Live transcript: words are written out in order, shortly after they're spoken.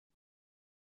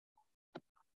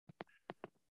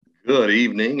Good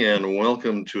evening and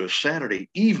welcome to a Saturday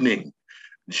evening,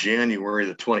 January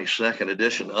the 22nd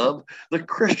edition of the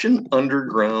Christian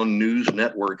Underground News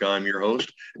Network. I'm your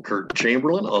host, Kurt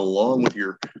Chamberlain, along with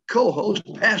your co-host,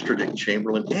 Pastor Dick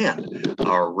Chamberlain, and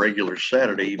our regular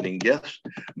Saturday evening guest,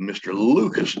 Mr.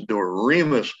 Lucas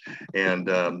Doremus.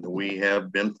 And we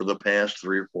have been for the past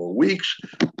 3 or 4 weeks,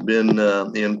 been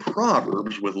in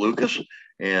Proverbs with Lucas.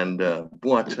 And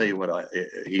boy, I tell you what,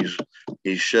 he's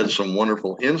shed some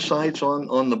wonderful insights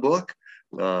on the book.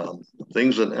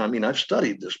 Things that, I've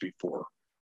studied this before.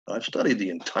 I've studied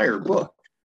the entire book,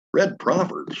 read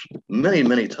Proverbs many,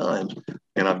 many times,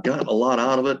 and I've gotten a lot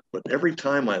out of it. But every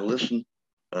time I listen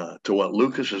to what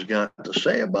Lucas has got to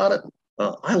say about it,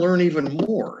 I learn even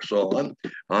more. So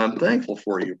I'm thankful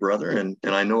for you, brother, and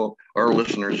I know our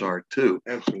listeners are too.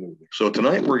 Absolutely. So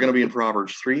tonight we're going to be in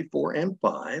Proverbs 3, 4, and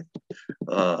 5.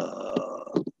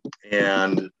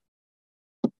 And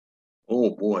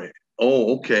oh boy.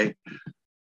 Oh, okay.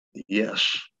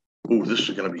 Yes. Oh, this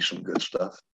is going to be some good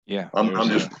stuff. Yeah. I'm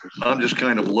just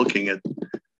kind of looking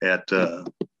at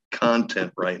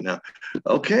content right now.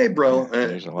 Okay, bro.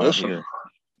 There's a lot listen, here.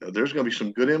 There's going to be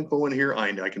some good info in here.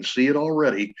 I can see it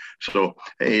already. So,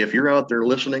 hey, if you're out there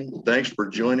listening, thanks for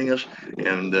joining us,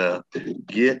 and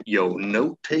get your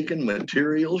note-taking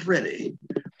materials ready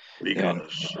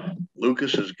because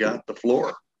Lucas has got the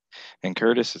floor. And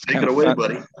Curtis, it's Take it away,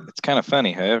 buddy. It's kind of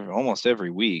funny. However, almost every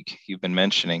week you've been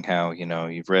mentioning how,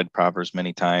 you've read Proverbs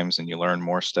many times and you learn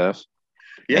more stuff.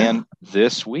 Yeah. And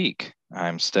this week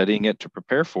I'm studying it to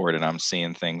prepare for it, and I'm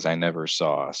seeing things I never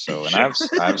saw. So, and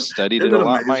I've studied it a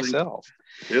lot myself.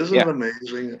 Isn't it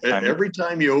amazing? Every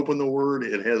time you open the Word,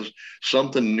 it has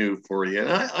something new for you.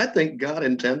 And I think God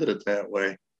intended it that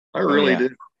way. I really do.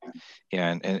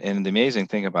 Yeah, and the amazing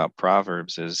thing about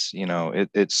Proverbs is,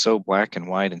 it's so black and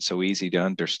white and so easy to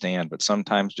understand, but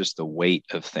sometimes just the weight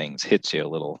of things hits you a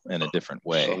little in a different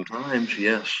way. Sometimes,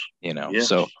 yes.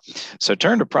 Yes. So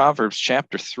turn to Proverbs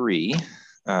chapter 3.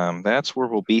 That's where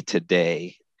we'll be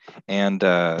today. And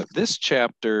this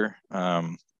chapter,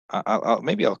 I'll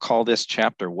call this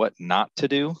chapter "What Not to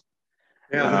Do."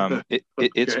 Yeah.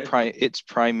 It's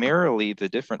primarily, the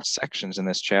different sections in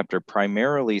this chapter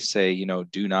primarily say,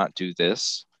 do not do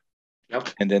this. Yep.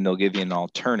 And then they'll give you an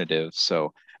alternative.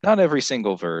 So not every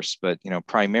single verse, but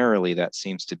primarily that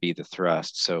seems to be the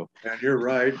thrust. So, and you're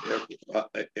right.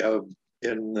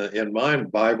 In my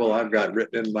Bible, I've got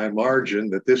written in my margin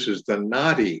that this is the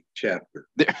naughty chapter.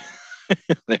 There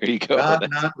you go.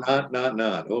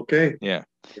 Not. Okay. Yeah.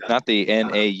 Not the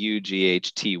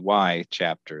NAUGHTY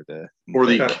chapter, or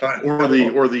the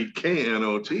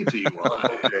KNOTTY.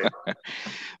 Okay.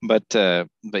 But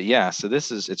yeah, so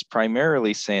it's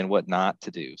primarily saying what not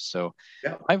to do. So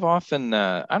I've often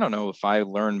I don't know if I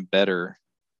learn better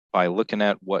by looking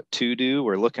at what to do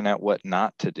or looking at what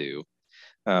not to do.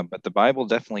 But the Bible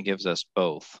definitely gives us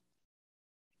both.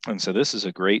 And so this is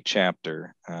a great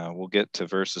chapter. We'll get to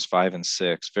verses 5 and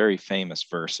 6, very famous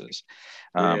verses.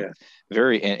 And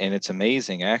it's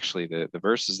amazing, actually, the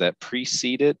verses that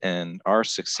precede it and are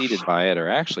succeeded by it are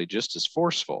actually just as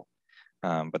forceful.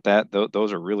 But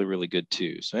those are really, really good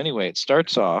too. So anyway, it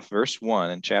starts off, verse 1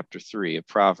 in chapter 3 of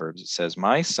Proverbs. It says,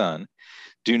 "My son,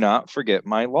 do not forget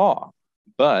my law,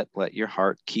 but let your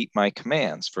heart keep my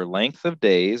commands. For length of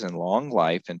days and long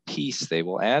life and peace they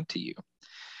will add to you."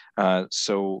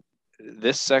 So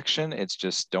this section, it's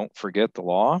just don't forget the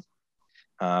law,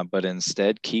 but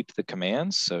instead keep the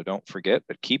commands. So don't forget,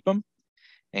 but keep them.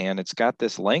 And it's got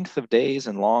this length of days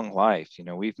and long life.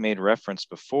 We've made reference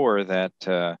before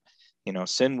that,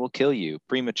 sin will kill you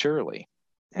prematurely.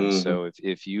 And so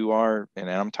if you are, and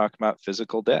I'm talking about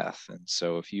physical death. And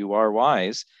so if you are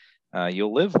wise,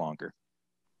 you'll live longer.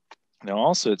 Now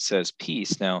also it says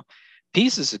peace. Now,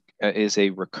 peace is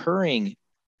a recurring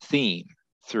theme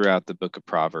throughout the book of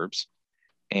Proverbs.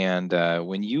 And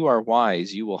when you are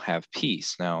wise, you will have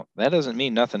peace. Now, that doesn't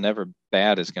mean nothing ever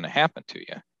bad is going to happen to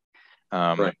you.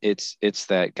 Right. It's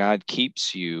that God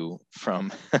keeps you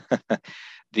from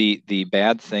the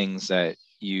bad things that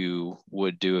you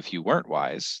would do if you weren't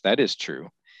wise. That is true.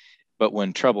 But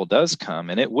when trouble does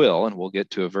come, and it will, and we'll get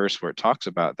to a verse where it talks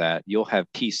about that, you'll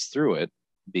have peace through it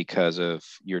because of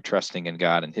your trusting in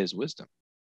God and his wisdom.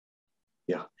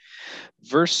 Yeah.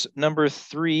 Verse number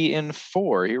 3 and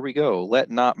 4, here we go. "Let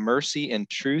not mercy and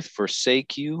truth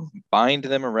forsake you. Bind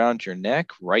them around your neck,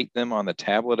 write them on the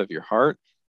tablet of your heart,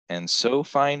 and so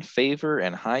find favor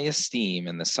and high esteem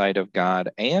in the sight of God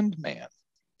and man."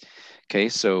 Okay,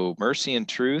 so mercy and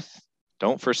truth,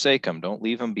 don't forsake them, don't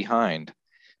leave them behind,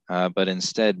 but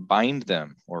instead bind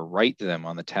them or write them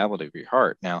on the tablet of your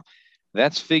heart. Now,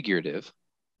 that's figurative.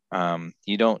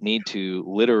 You don't need to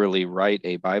literally write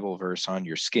a Bible verse on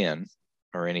your skin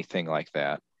or anything like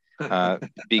that,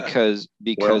 because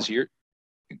Well, you're.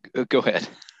 Go ahead.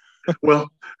 Well,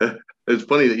 it's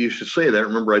funny that you should say that.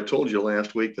 Remember, I told you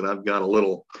last week that I've got a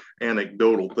little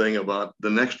anecdotal thing about the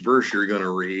next verse you're going to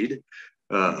read,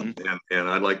 and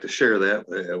I'd like to share that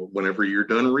whenever you're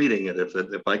done reading it,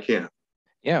 if I can.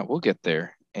 Yeah, we'll get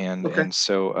there. And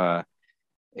so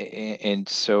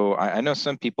I know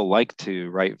some people like to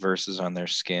write verses on their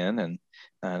skin, and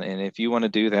if you want to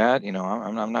do that,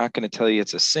 I'm not going to tell you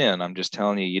it's a sin. I'm just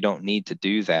telling you you don't need to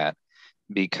do that,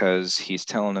 because he's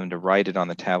telling them to write it on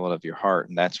the tablet of your heart,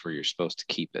 and that's where you're supposed to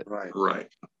keep it. Right.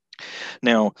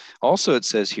 Now, also it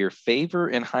says here, favor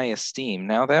and high esteem.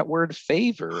 Now, that word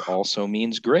favor also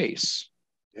means grace.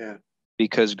 Yeah.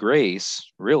 Because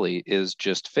grace really is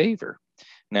just favor.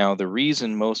 Now, the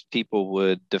reason most people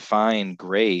would define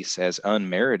grace as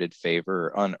unmerited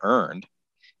favor or unearned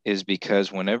is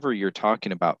because whenever you're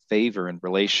talking about favor in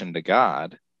relation to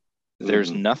God,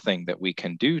 there's nothing that we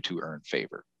can do to earn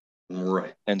favor.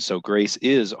 Right. And so grace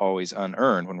is always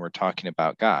unearned when we're talking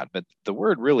about God, but the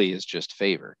word really is just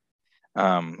favor,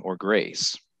 or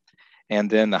grace. And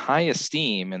then the high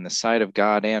esteem in the sight of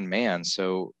God and man.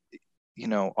 So,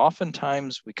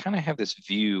 oftentimes we kind of have this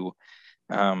view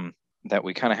that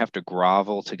we kind of have to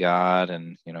grovel to God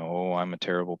and, oh, I'm a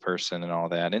terrible person and all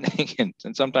that. And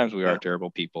sometimes we are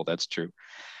terrible people. That's true.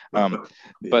 But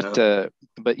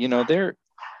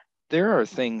there are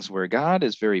things where God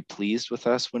is very pleased with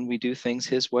us when we do things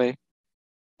his way.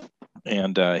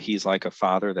 And he's like a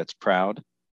father that's proud.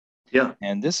 Yeah.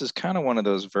 And this is kind of one of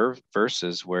those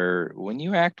verses where when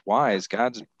you act wise,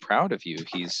 God's proud of you.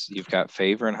 You've got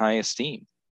favor and high esteem.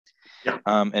 Yeah.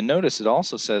 And notice it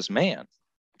also says man.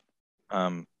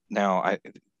 Now, I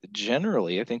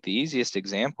think the easiest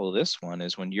example of this one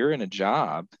is when you're in a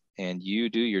job and you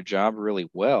do your job really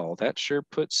well, that sure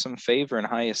puts some favor and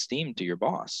high esteem to your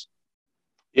boss.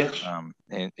 Yes.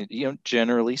 And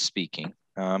generally speaking,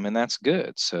 and that's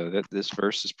good. So that this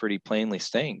verse is pretty plainly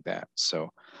saying that.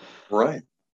 So, right.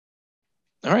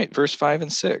 All right, verse 5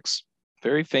 and 6,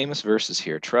 very famous verses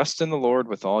here. Trust in the Lord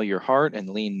with all your heart and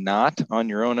lean not on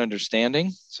your own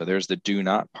understanding. So there's the do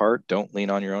not part. Don't lean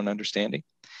on your own understanding.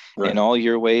 Right. In all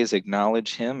your ways,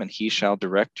 acknowledge him, and he shall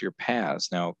direct your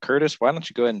paths. Now, Curtis, why don't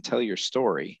you go ahead and tell your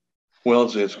story? Well,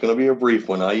 it's going to be a brief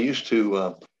one. I used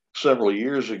to, several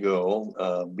years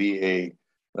ago, be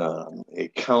a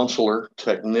counselor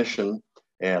technician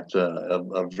at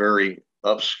a very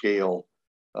upscale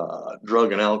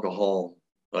drug and alcohol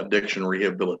addiction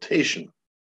rehabilitation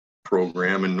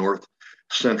program in north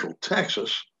central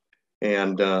Texas.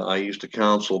 And I used to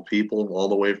counsel people all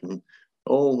the way from,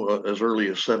 as early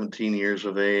as 17 years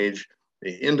of age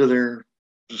into their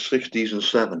 60s and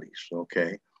 70s,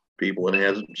 okay? People that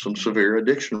had some severe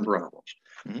addiction problems.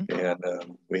 Mm-hmm.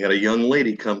 And we had a young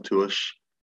lady come to us,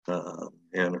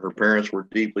 and her parents were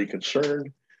deeply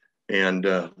concerned. And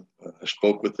I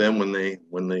spoke with them when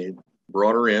they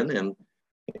brought her in,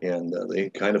 and they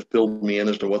kind of filled me in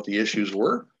as to what the issues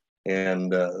were.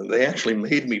 And they actually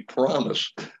made me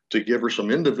promise to give her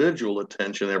some individual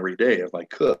attention every day if I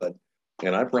could.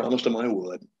 And I promised them I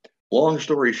would. Long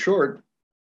story short,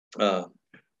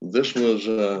 this was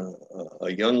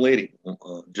a young lady,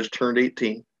 just turned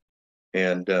 18,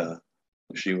 and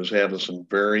she was having some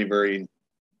very, very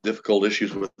difficult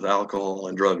issues with alcohol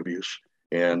and drug abuse.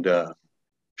 And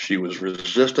she was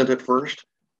resistant at first,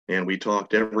 and we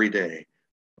talked every day.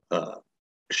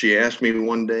 She asked me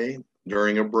one day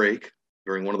during a break,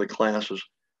 during one of the classes,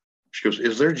 she goes,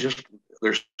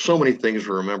 there's so many things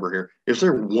to remember here. Is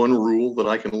there one rule that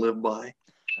I can live by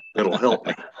that'll help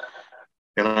me?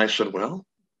 And I said, well,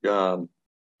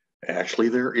 actually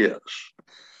there is.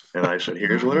 And I said,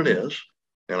 here's what it is.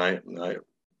 And I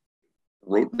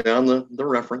wrote down the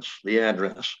reference, the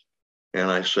address.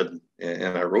 And I said,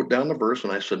 and I wrote down the verse,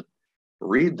 and I said,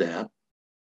 read that.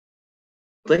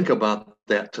 Think about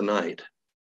that tonight.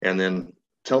 And then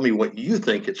tell me what you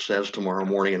think it says tomorrow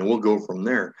morning, and we'll go from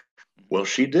there. Well,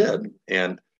 she did.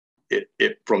 And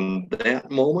it from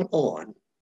that moment on,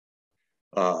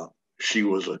 she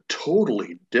was a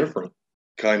totally different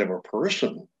kind of a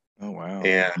person. Oh, wow.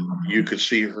 And you could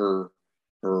see her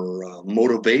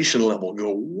motivation level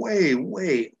go way,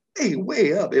 way, way,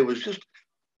 way up. It was just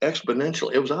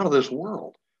exponential. It was out of this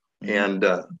world. Mm-hmm. And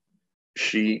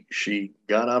she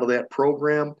got out of that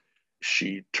program.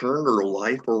 She turned her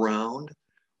life around.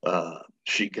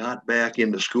 She got back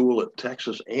into school at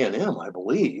Texas A&M, I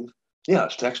believe. Yeah,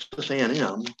 it's Texas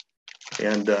A&M.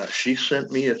 And she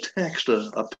sent me a text,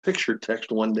 a picture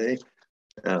text one day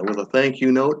with a thank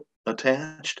you note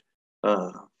attached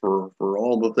for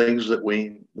all the things that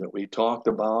we talked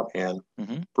about, and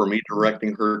for me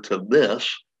directing her to this,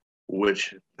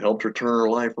 which helped her turn her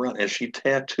life around. And she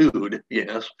tattooed,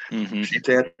 yes, she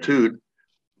tattooed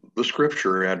the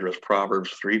scripture address,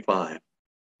 Proverbs 3:5,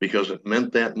 because it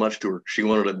meant that much to her. She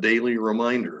wanted a daily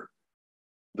reminder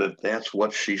that that's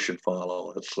what she should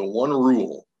follow. It's the one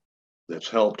rule that's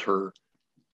helped her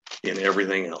in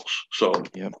everything else. So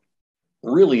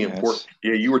really important.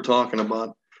 Yeah, you were talking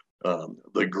about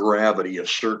the gravity of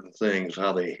certain things,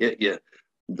 how they hit you.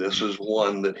 This is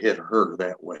one that hit her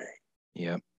that way.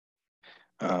 Yep.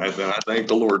 I thank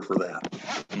the Lord for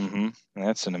that.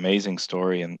 That's an amazing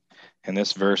story, and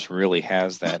this verse really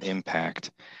has that impact.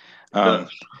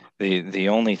 The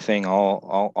only thing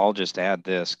I'll just add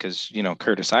this, because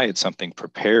Curtis, I had something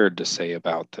prepared to say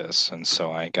about this, and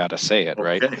so I got to say it,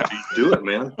 right? Do it,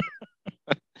 man.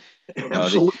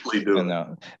 Absolutely do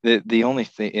it. The only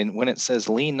thing, and when it says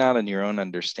lean not on your own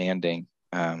understanding,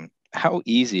 how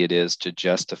easy it is to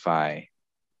justify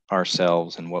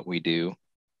ourselves and what we do.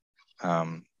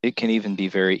 It can even be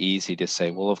very easy to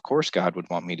say, well, of course God would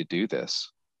want me to do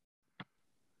this,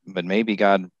 but maybe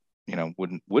God,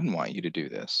 wouldn't want you to do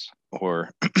this. Or,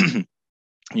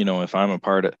 if I'm a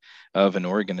part of an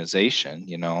organization,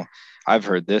 I've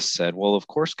heard this said, well, of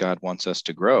course God wants us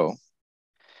to grow.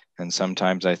 And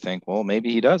sometimes I think, well,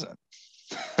 maybe he doesn't.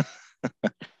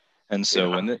 And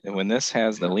so when this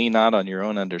has the lean not on your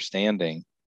own understanding,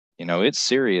 it's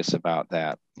serious about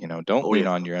that. Don't lean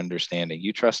on your understanding.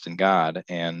 You trust in God,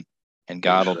 and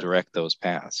God will direct those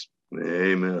paths.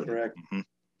 Amen. Correct.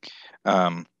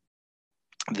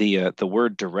 The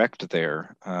word direct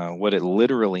there, what it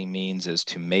literally means is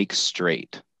to make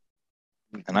straight.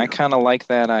 And I kind of like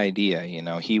that idea.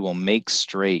 He will make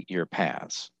straight your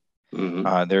paths.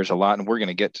 There's a lot, and we're going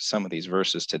to get to some of these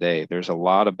verses today. There's a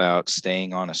lot about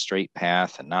staying on a straight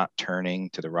path and not turning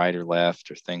to the right or left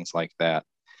or things like that.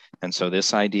 And so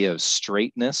this idea of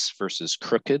straightness versus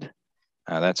crooked,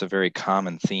 that's a very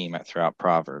common theme throughout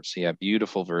Proverbs. You have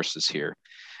beautiful verses here.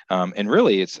 And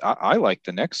really, I like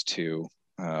the next two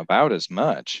about as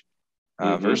much.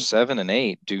 Verse 7 and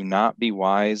 8, do not be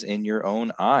wise in your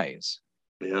own eyes.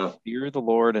 Fear the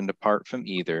Lord and depart from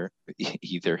either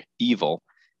evil.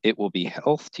 It will be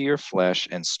health to your flesh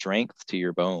and strength to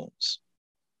your bones.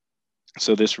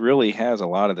 So this really has a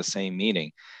lot of the same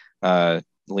meaning.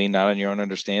 Lean not on your own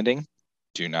understanding.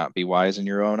 Do not be wise in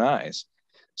your own eyes.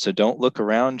 So don't look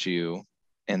around you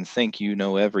and think you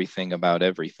know everything about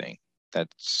everything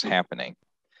that's happening.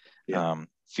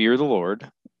 Fear the Lord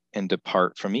and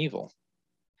depart from evil.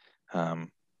 And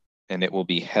it will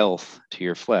be health to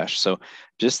your flesh. So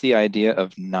just the idea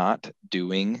of not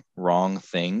doing wrong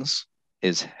things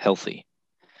is healthy.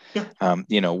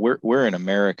 We're in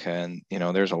America, and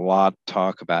there's a lot of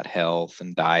talk about health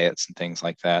and diets and things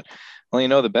like that.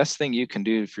 Well, the best thing you can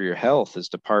do for your health is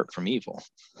depart from evil.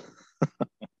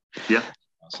 So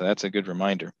that's a good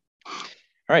reminder. All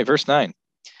right, verse 9.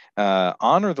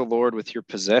 Honor the Lord with your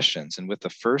possessions and with the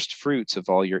first fruits of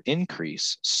all your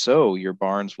increase. So your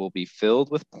barns will be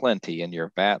filled with plenty, and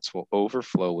your vats will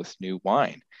overflow with new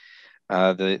wine.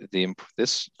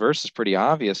 This verse is pretty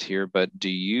obvious here, but do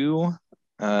you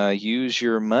use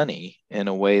your money in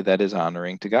a way that is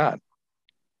honoring to God?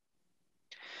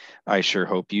 I sure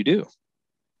hope you do.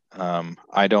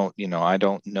 I don't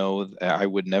know. I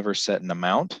would never set an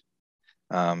amount.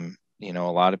 A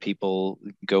lot of people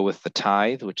go with the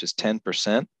tithe, which is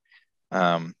 10%.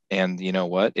 And you know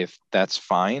what? If that's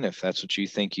fine, if that's what you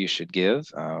think you should give,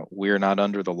 we're not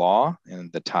under the law,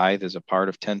 and the tithe is a part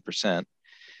of 10%.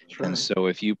 Right. And so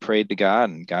if you prayed to God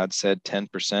and God said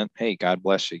 10%, hey, God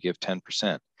bless you, give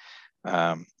 10%.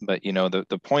 But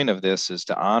the point of this is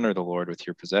to honor the Lord with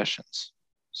your possessions.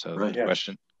 So the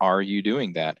question, are you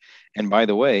doing that? And by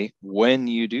the way, when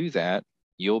you do that,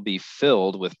 you'll be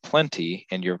filled with plenty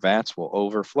and your vats will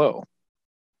overflow.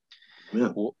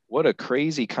 Yeah. What a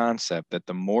crazy concept that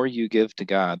the more you give to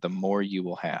God, the more you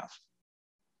will have.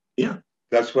 Yeah,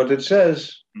 that's what it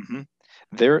says.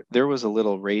 There was a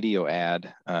little radio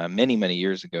ad many, many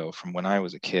years ago from when I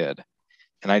was a kid.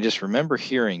 And I just remember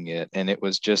hearing it, and it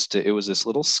was this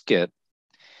little skit,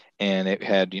 and it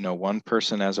had, one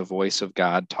person as a voice of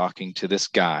God talking to this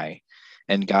guy,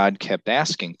 and God kept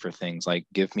asking for things like,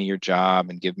 give me your job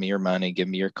and give me your money, give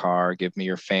me your car, give me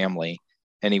your family.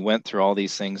 And he went through all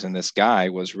these things, and this guy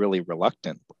was really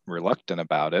reluctant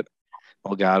about it.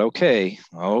 Well, God, okay,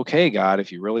 God,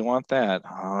 if you really want that,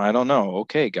 I don't know.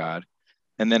 Okay, God.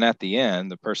 And then at the end,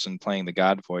 the person playing the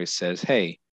God voice says,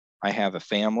 hey, I have a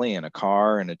family and a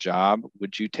car and a job.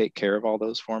 Would you take care of all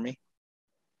those for me?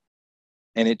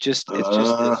 And it's just this,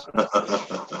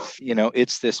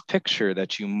 it's this picture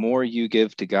that more you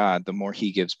give to God, the more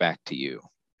he gives back to you.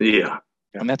 Yeah.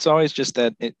 And that's always just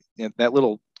that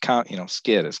little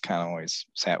skit has kind of always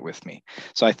sat with me.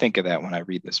 So I think of that when I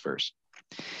read this verse.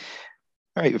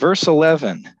 All right, verse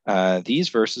 11. These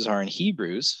verses are in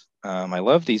Hebrews. I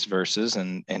love these verses,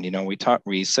 and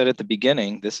we said at the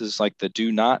beginning, this is like the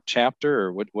do not chapter,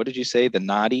 or what did you say? The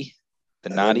naughty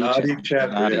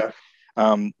chapter.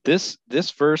 Yeah.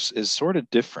 This verse is sort of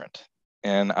different,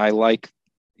 and I like,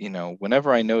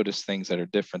 whenever I notice things that are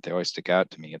different, they always stick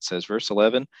out to me. It says, verse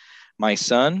 11, my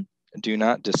son, do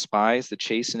not despise the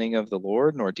chastening of the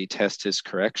Lord, nor detest his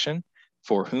correction.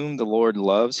 For whom the Lord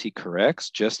loves, he corrects,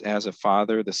 just as a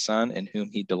father the son in whom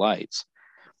he delights.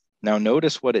 Now,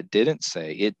 notice what it didn't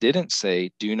say. It didn't say,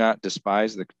 do not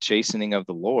despise the chastening of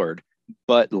the Lord,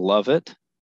 but love it.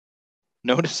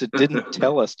 Notice it didn't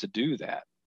tell us to do that.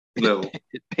 No.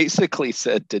 It basically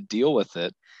said to deal with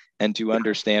it and to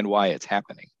understand why it's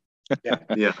happening.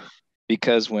 Yeah.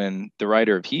 Because when the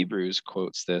writer of Hebrews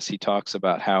quotes this, he talks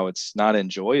about how it's not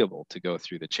enjoyable to go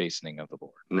through the chastening of the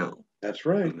Lord. No, that's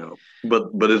right. No,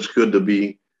 but it's good to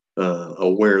be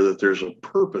aware that there's a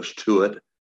purpose to it,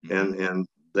 and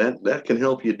that can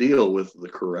help you deal with the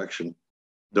correction.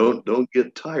 Don't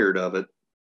get tired of it.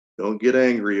 Don't get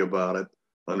angry about it.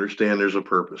 Understand there's a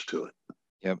purpose to it.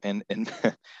 Yep, and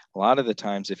a lot of the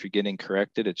times, if you're getting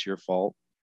corrected, it's your fault.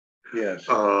 Yes.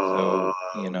 So,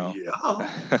 Yeah.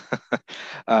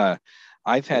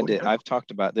 I've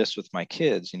talked about this with my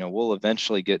kids. We'll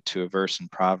eventually get to a verse in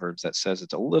Proverbs that says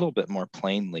it's a little bit more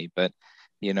plainly, but,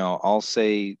 I'll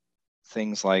say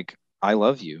things like, I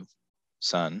love you,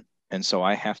 son, and so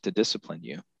I have to discipline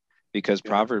you, because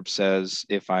Proverbs says,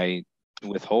 if I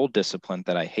withhold discipline,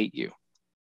 that I hate you,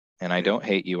 and I don't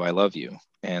hate you, I love you.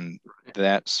 And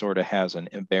that sort of has a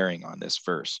bearing on this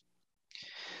verse.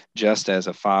 Just as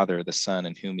a father, the son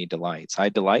in whom he delights. I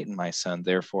delight in my son,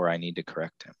 therefore I need to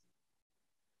correct him.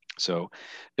 So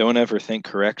don't ever think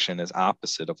correction is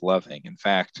opposite of loving. In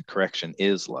fact, correction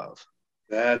is love.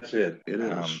 That's it. It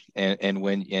is.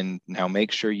 And now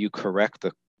make sure you correct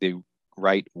the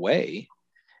right way.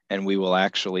 And we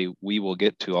will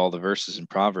get to all the verses in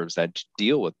Proverbs that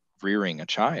deal with rearing a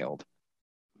child,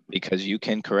 because you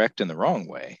can correct in the wrong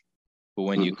way. But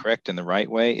when you correct in the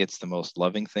right way, it's the most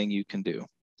loving thing you can do.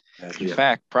 In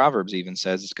fact, Proverbs even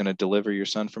says it's going to deliver your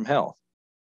son from hell.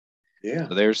 Yeah.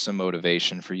 So there's some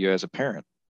motivation for you as a parent.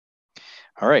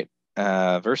 All right.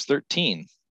 Verse 13.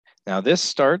 Now this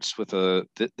starts with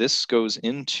this goes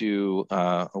into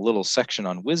a little section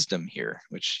on wisdom here,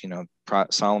 which,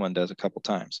 Solomon does a couple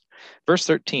times. Verse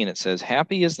 13, it says,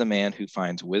 happy is the man who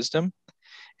finds wisdom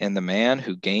and the man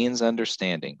who gains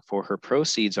understanding, for her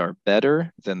proceeds are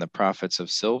better than the profits of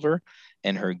silver,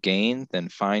 and her gain than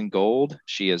fine gold.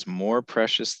 She is more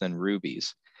precious than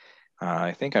rubies.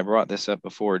 I think I brought this up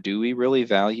before. Do we really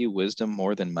value wisdom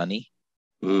more than money?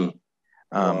 Wow.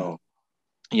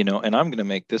 And I'm going to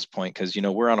make this point because,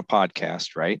 we're on a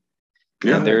podcast, right?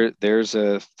 Yeah. And there's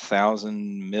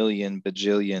 1,000 million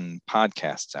bajillion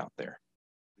podcasts out there.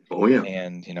 Oh, yeah.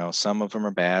 And, some of them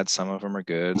are bad, some of them are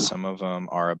good, some of them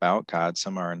are about God,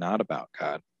 some are not about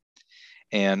God.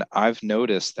 And I've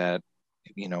noticed that,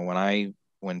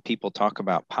 when people talk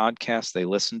about podcasts they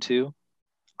listen to,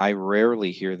 I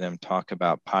rarely hear them talk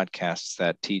about podcasts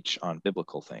that teach on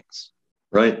biblical things.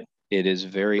 Right. It is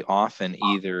very often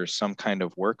either some kind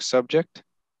of work subject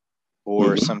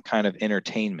or some kind of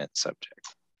entertainment subject.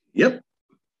 Yep.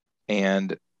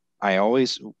 And I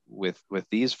always, with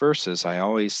these verses, I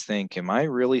always think, am I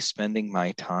really spending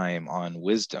my time on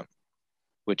wisdom,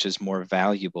 which is more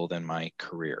valuable than my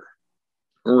career?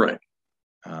 Right.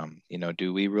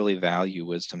 Do we really value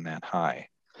wisdom that high?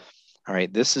 All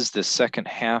right, this is the second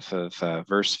half of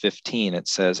verse 15. It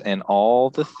says, and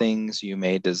all the things you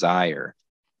may desire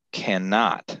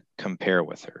cannot compare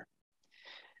with her.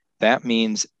 That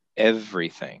means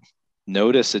everything.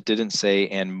 Notice it didn't say,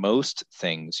 and most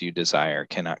things you desire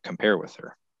cannot compare with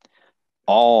her.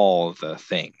 All the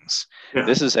things. Yeah.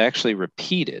 This is actually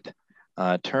repeated.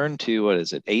 Turn to,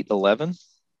 8:11?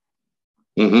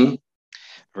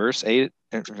 Verse 8,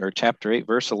 or chapter 8,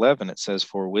 verse 11, it says,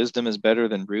 for wisdom is better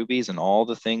than rubies, and all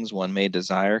the things one may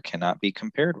desire cannot be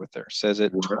compared with her. It says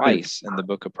it twice in the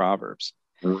book of Proverbs.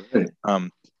 Right. Now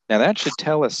that should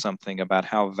tell us something about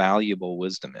how valuable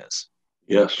wisdom is.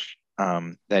 Yes.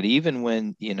 That even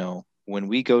when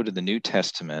we go to the New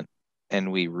Testament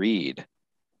and we read,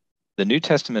 the New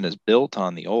Testament is built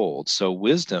on the Old, so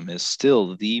wisdom is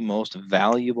still the most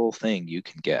valuable thing you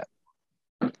can get.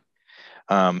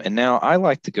 And now I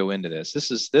like to go into this.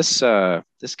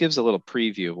 This gives a little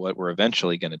preview of what we're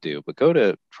eventually going to do. But go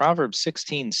to Proverbs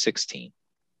 16:16.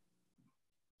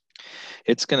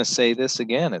 It's going to say this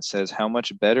again. It says, how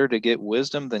much better to get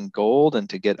wisdom than gold, and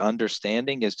to get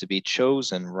understanding is to be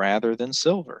chosen rather than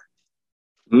silver.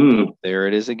 There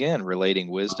it is again, relating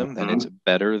wisdom, that it's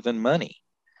better than money.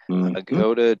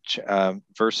 Go to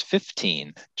verse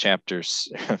 15, chapter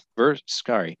 15,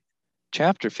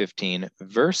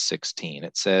 verse 16.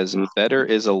 It says, better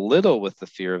is a little with the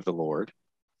fear of the Lord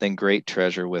than great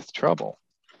treasure with trouble.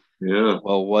 Yeah.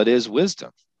 Well, what is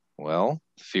wisdom? Well,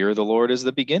 fear of the Lord is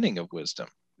the beginning of wisdom.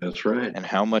 That's right. And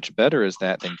how much better is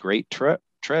that than great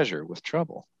treasure with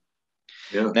trouble?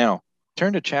 Yeah. Now,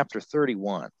 turn to chapter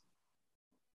 31.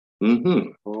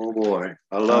 Oh boy,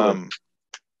 I love it.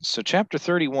 So chapter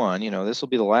 31, this will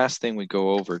be the last thing we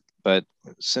go over, but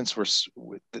since we're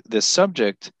this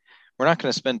subject, we're not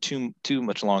going to spend too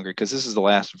much longer, because this is the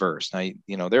last verse.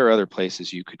 Now, there are other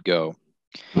places you could go,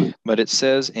 but it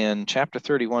says in chapter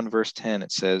 31, verse 10,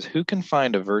 it says, who can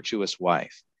find a virtuous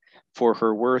wife? For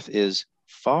her worth is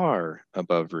far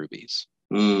above rubies.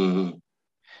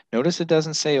 Notice it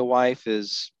doesn't say a wife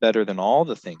is better than all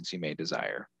the things you may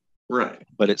desire. Right.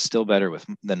 But it's still better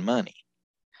than money.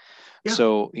 Yeah.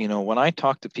 So, when I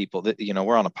talk to people that,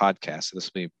 we're on a podcast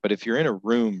this week, but if you're in a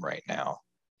room right now,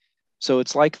 so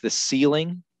it's like the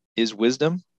ceiling is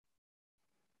wisdom.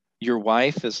 Your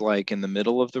wife is like in the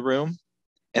middle of the room,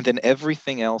 and then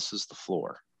everything else is the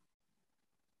floor.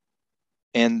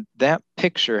 And that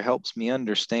picture helps me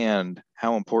understand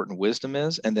how important wisdom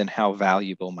is, and then how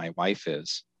valuable my wife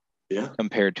is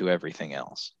compared to everything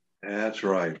else. That's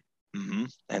right.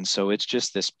 And so it's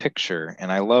just this picture,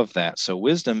 and I love that. So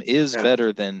wisdom is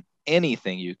better than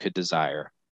anything you could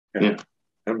desire. Yeah.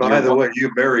 And by the way,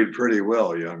 you married pretty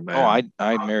well, young man. Oh,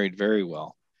 I married very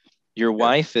well. Your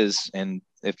wife is, and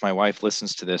if my wife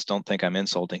listens to this, don't think I'm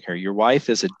insulting her. Your wife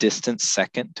is a distant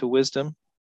second to wisdom,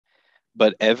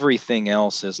 but everything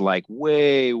else is like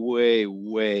way, way,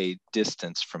 way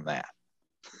distance from that.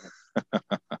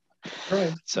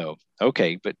 Right. So,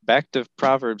 okay, but back to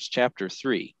Proverbs chapter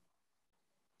 3.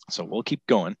 So we'll keep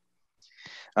going.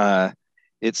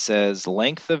 It says,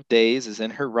 length of days is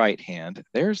in her right hand.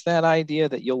 There's that idea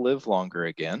that you'll live longer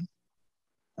again.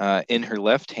 In her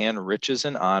left hand, riches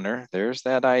and honor. There's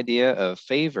that idea of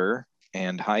favor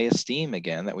and high esteem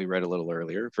again that we read a little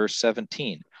earlier. Verse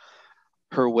 17,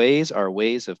 her ways are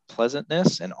ways of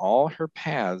pleasantness, and all her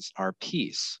paths are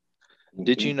peace.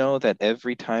 Did you know that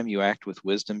every time you act with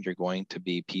wisdom, you're going to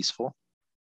be peaceful?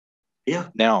 Yeah.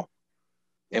 Now,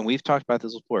 and we've talked about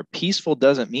this before, peaceful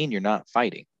doesn't mean you're not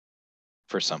fighting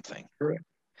for something. Correct.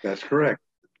 That's correct.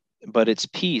 But it's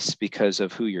peace because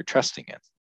of who you're trusting in.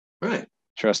 Right.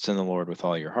 Trust in the Lord with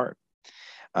all your heart.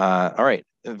 All right.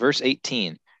 Verse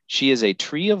 18, she is a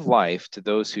tree of life to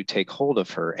those who take hold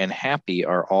of her, and happy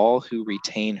are all who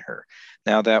retain her.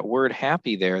 Now that word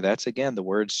happy there, that's again the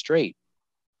word straight.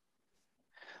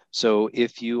 So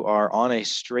if you are on a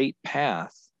straight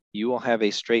path, you will have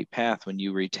a straight path when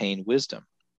you retain wisdom.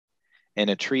 And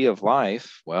a tree of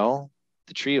life, well,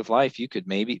 the tree of life, you could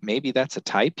maybe that's a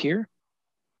type here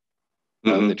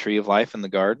of the tree of life in the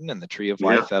garden, and the tree of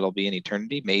life that'll be in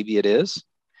eternity. Maybe it is.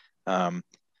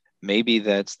 Maybe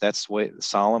that's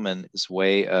Solomon's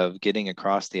way of getting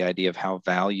across the idea of how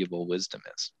valuable wisdom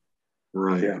is.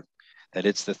 Right. Yeah. That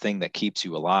it's the thing that keeps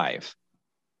you alive.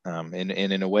 And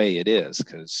in a way it is,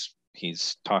 because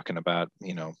he's talking about,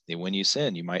 when you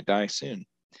sin, you might die soon.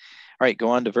 All right, go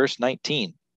on to verse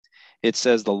 19. It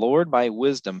says, the Lord by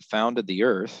wisdom founded the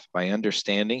earth. By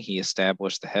understanding, he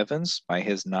established the heavens. By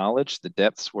his knowledge, the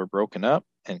depths were broken up,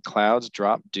 and clouds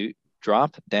drop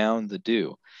down the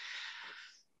dew.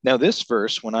 Now, this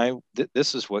verse,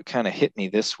 this is what kind of hit me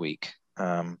this week.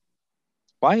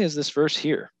 Why is this verse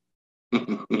here?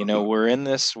 We're in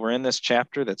this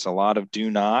chapter that's a lot of do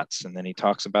nots, and then he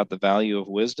talks about the value of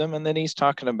wisdom, and then he's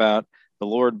talking about the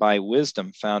Lord by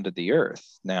wisdom founded the earth.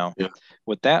 Now,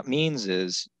 what that means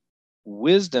is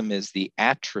wisdom is the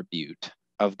attribute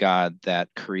of God that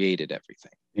created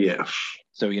everything. Yes.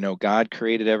 So, God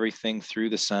created everything through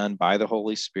the Son by the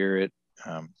Holy Spirit.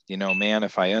 Man,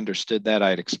 if I understood that,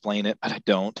 I'd explain it, but I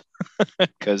don't,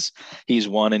 because he's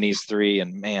one and he's three,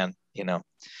 and man,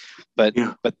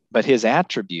 but his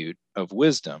attribute of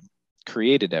wisdom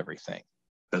created everything.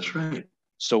 That's right.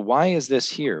 So why is this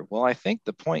here? Well, I think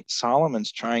the point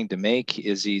Solomon's trying to make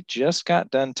is he just got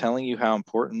done telling you how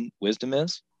important wisdom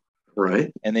is.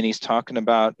 Right. And then he's talking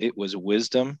about it was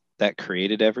wisdom that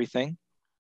created everything.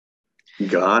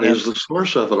 God is the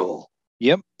source of it all.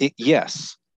 Yep.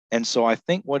 Yes. And so I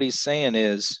think what he's saying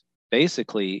is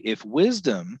basically, if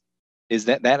wisdom is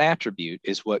that attribute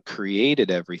is what created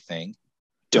everything.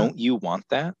 Don't you want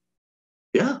that?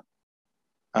 Yeah.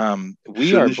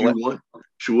 We are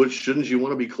shouldn't you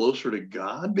want to be closer to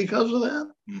God because of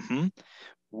that? Mm-hmm.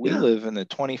 We live in the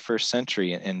 21st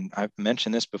century, and I've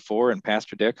mentioned this before, and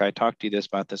Pastor Dick, I talk to you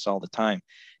about this all the time.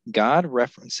 God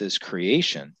references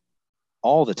creation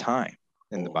all the time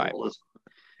in the Bible.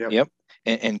 Yep.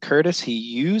 And Curtis, he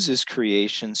uses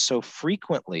creation so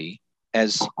frequently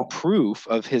as proof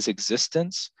of his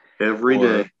existence every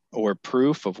day, or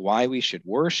proof of why we should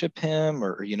worship him,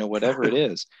 or whatever it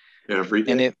is. Every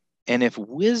day. And if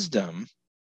wisdom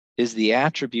is the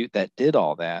attribute that did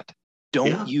all that,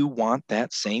 don't you want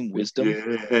that same wisdom?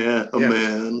 Yeah,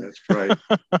 man. That's right.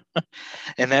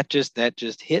 And that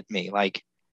just hit me. Like,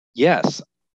 yes,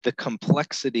 the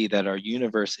complexity that our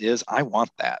universe is, I want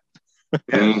that.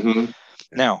 Mm-hmm.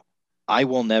 Now, I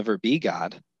will never be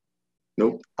God.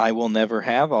 Nope. I will never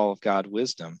have all of God's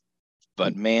wisdom,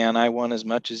 but man, I want as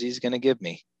much as he's going to give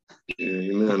me.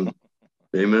 Amen.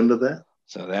 Amen to that.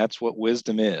 So that's what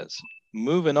wisdom is.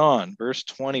 Moving on, verse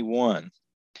 21.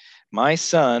 My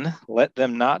son, let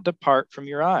them not depart from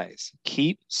your eyes.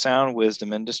 Keep sound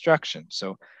wisdom and instruction.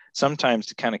 So sometimes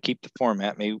to kind of keep the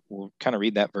format, maybe we'll kind of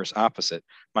read that verse opposite.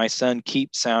 My son,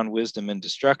 keep sound wisdom and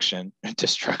discretion.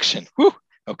 Whew.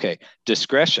 Okay.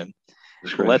 Discretion.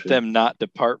 Let them not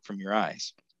depart from your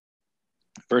eyes.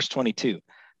 Verse 22.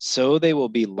 So they will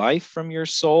be life from your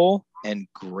soul and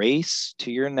grace to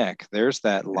your neck. There's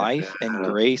that life and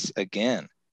grace again.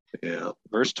 Yeah.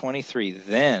 Verse 23,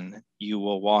 then you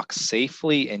will walk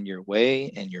safely in your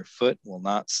way and your foot will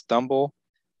not stumble.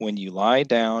 When you lie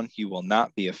down, you will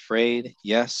not be afraid.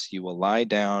 Yes, you will lie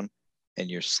down and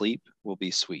your sleep will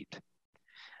be sweet.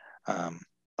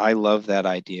 I love that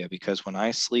idea because when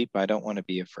I sleep, I don't want to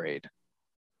be afraid.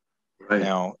 Right.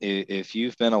 Now, if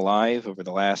you've been alive over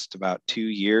the last about 2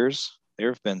 years, there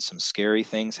have been some scary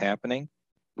things happening.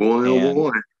 Boy.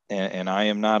 And I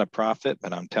am not a prophet,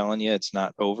 but I'm telling you, it's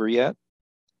not over yet.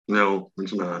 No,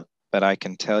 it's not. But I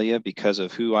can tell you, because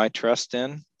of who I trust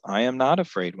in, I am not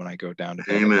afraid when I go down to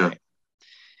bed at night.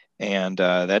 And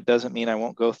that doesn't mean I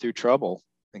won't go through trouble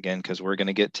again, because we're going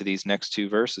to get to these next 2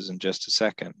 verses in just a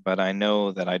second. But I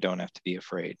know that I don't have to be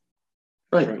afraid.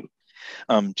 Right.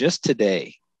 Just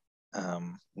today,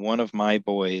 one of my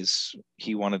boys,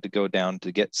 he wanted to go down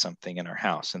to get something in our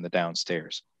house in the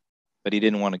downstairs, but he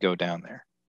didn't want to go down there.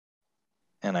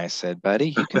 And I said,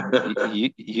 buddy,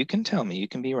 you can tell me, you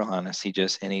can be real honest.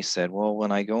 He said, well,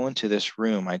 when I go into this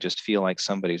room, I just feel like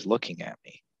somebody's looking at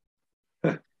me.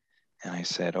 And I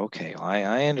said, okay, well,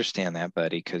 I understand that,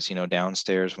 buddy, because,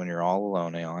 downstairs when you're all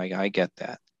alone, I get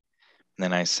that. And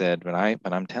then I said, but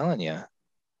I'm telling you,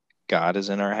 God is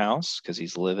in our house because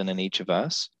he's living in each of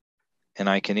us. And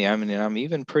I'm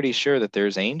even pretty sure that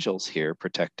there's angels here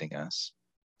protecting us.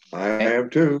 I have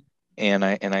too. And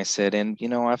I said, and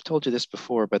I've told you this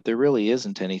before, but there really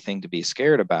isn't anything to be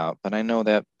scared about. But I know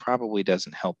that probably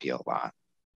doesn't help you a lot.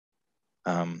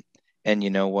 And you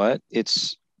know what?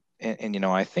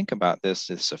 I think about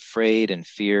this afraid and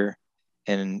fear,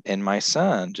 and my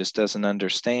son just doesn't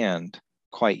understand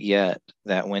quite yet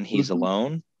that when he's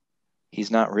alone,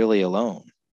 he's not really alone.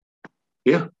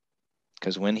 Yeah.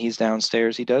 Because when he's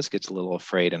downstairs, he does get a little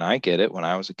afraid, and I get it. When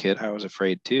I was a kid, I was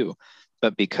afraid too.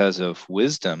 But because of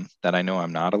wisdom that I know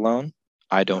I'm not alone,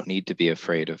 I don't need to be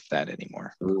afraid of that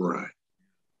anymore. Right.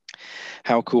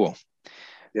 How cool.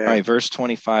 Yeah. All right, verse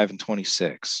 25 and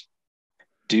 26.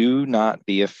 Do not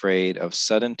be afraid of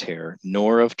sudden terror,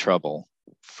 nor of trouble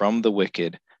from the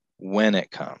wicked when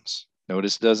it comes.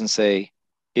 Notice it doesn't say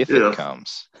if it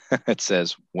comes. It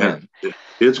says when.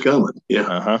 It's coming.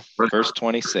 Yeah. Verse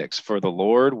 26. For the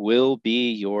Lord will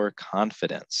be your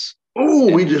confidence.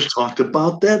 Oh, we just talked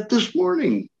about that this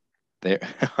morning. There,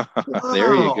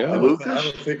 there you go. I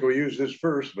don't think we use this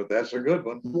first, but that's a good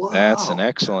one. Wow. That's an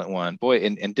excellent one, boy.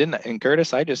 And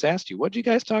Curtis, I just asked you, what did you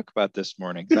guys talk about this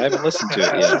morning? Because I haven't listened to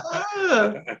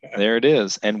it yet. There it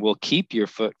is, and will keep your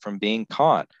foot from being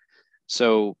caught.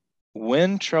 So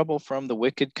when trouble from the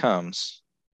wicked comes,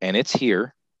 and it's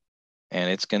here, and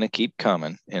it's going to keep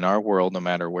coming in our world, no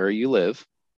matter where you live.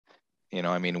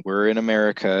 We're in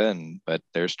America, but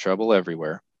there's trouble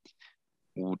everywhere.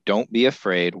 Don't be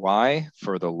afraid. Why?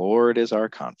 For the Lord is our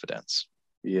confidence.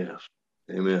 Yes.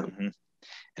 Amen. Mm-hmm.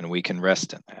 And we can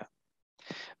rest in that.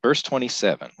 Verse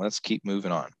 27. Let's keep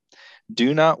moving on.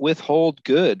 Do not withhold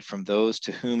good from those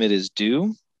to whom it is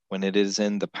due when it is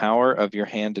in the power of your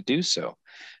hand to do so.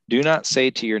 Do not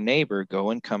say to your neighbor, go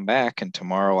and come back, and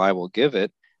tomorrow I will give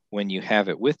it when you have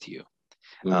it with you.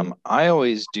 I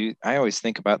always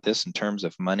think about this in terms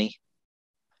of money.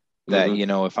 that,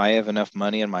 if I have enough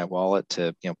money in my wallet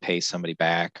to, pay somebody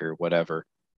back or whatever,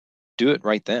 do it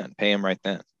right then, pay them right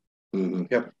then.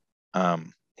 Yep.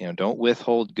 Don't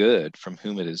withhold good from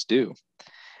whom it is due.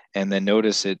 And then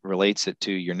notice it relates it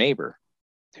to your neighbor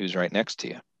who's right next to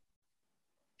you.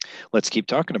 Let's keep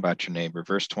talking about your neighbor.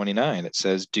 Verse 29, it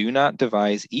says, do not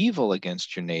devise evil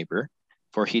against your neighbor,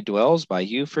 for he dwells by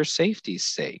you for safety's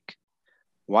sake.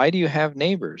 Why do you have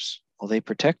neighbors? Well, they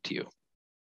protect you.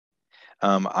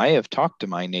 I have talked to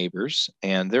my neighbors,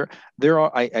 and they're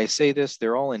all, I say this,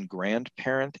 they're all in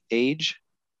grandparent age.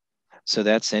 So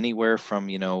that's anywhere from,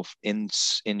 in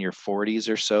your 40s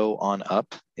or so on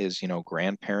up is,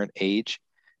 grandparent age.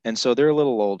 And so they're a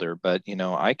little older, but,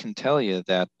 I can tell you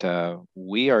that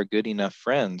we are good enough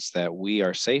friends that we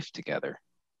are safe together,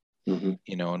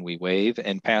 and we wave.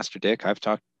 And Pastor Dick,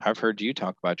 I've heard you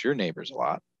talk about your neighbors a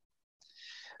lot,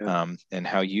 and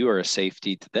how you are a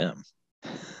safety to them.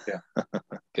 Yeah.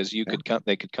 Because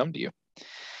they could come to you.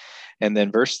 And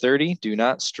then verse 30, do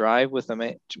not strive with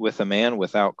a man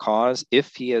without cause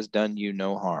if he has done you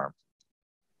no harm.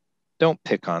 Don't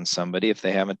pick on somebody if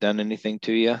they haven't done anything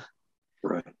to you.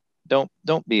 Right. Don't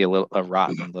be a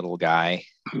rotten little guy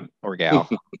or gal.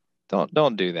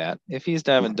 Don't do that. If he's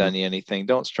haven't done you anything,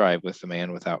 don't strive with a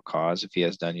man without cause if he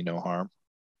has done you no harm.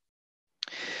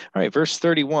 All right, verse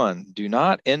 31, do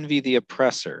not envy the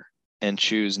oppressor and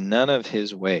choose none of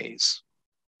his ways.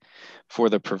 For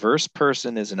the perverse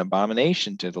person is an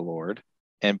abomination to the Lord,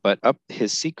 but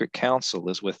his secret counsel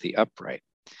is with the upright.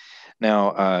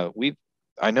 Now,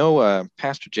 I know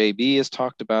Pastor JB has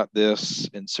talked about this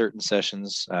in certain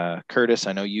sessions. Curtis,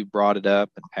 I know you brought it up,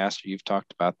 and Pastor, you've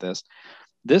talked about this.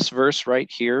 This verse right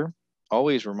here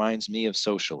always reminds me of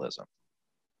socialism.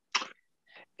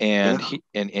 And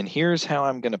here's how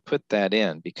I'm going to put that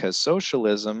in, because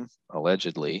socialism,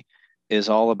 allegedly, is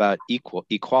all about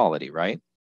equality, right?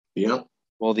 Yeah.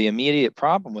 Well, the immediate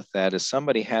problem with that is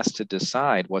somebody has to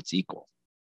decide what's equal.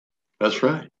 That's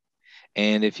right.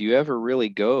 And if you ever really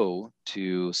go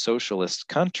to socialist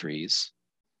countries,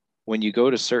 when you go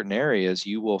to certain areas,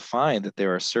 you will find that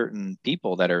there are certain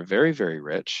people that are very, very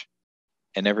rich,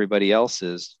 and everybody else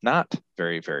is not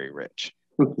very, very rich.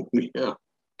 Yeah.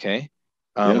 Okay.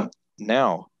 Yeah.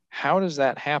 Now, how does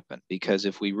that happen? Because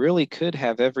if we really could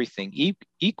have everything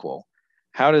equal,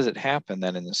 how does it happen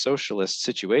that in the socialist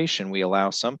situation, we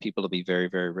allow some people to be very,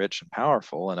 very rich and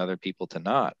powerful and other people to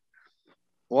not?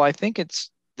 Well, I think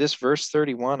it's this verse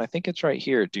 31. I think it's right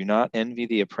here. Do not envy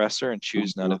the oppressor and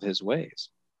choose none of his ways.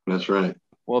 That's right.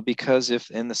 Well, because if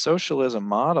in the socialism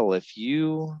model, if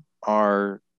you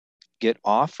get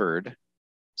offered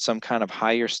some kind of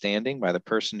higher standing by the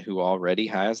person who already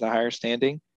has the higher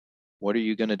standing, what are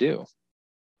you going to do?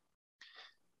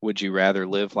 Would you rather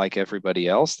live like everybody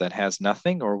else that has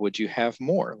nothing, or would you have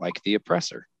more like the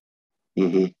oppressor?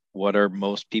 What are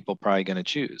most people probably going to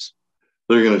choose?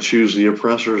 They're going to choose the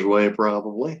oppressor's way,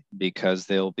 probably, because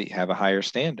they'll have a higher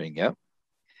standing. Yep.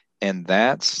 And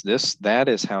that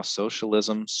is how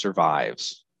socialism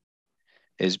survives,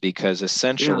 is because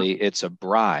essentially it's a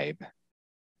bribe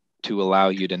to allow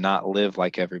you to not live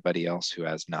like everybody else who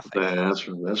has nothing.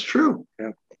 That's true.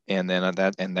 Yeah. And then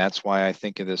that's why I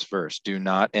think of this verse: do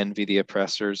not envy the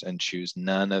oppressors and choose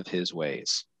none of his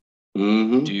ways.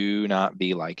 Do not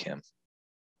be like him.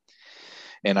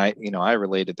 And I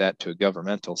related that to a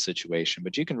governmental situation,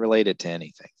 but you can relate it to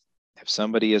anything. If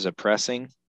somebody is oppressing,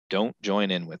 don't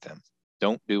join in with him.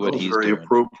 Don't do what he's doing. It's very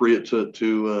appropriate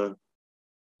to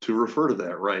refer to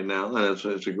that right now, and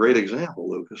it's a great example,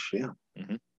 Lucas. Yeah.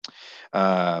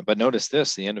 But notice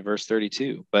this, the end of verse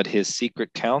 32. But his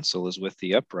secret counsel is with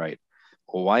the upright.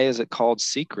 Well, why is it called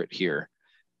secret here?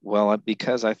 Well,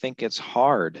 because I think it's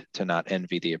hard to not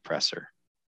envy the oppressor.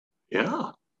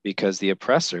 Yeah. Because the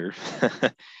oppressor,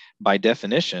 by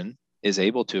definition, is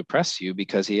able to oppress you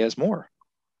because he has more.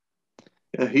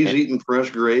 Yeah, he's eating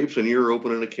fresh grapes and you're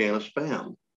opening a can of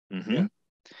Spam. Yeah.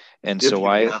 And so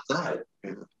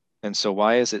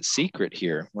why is it secret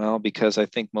here? Well, because I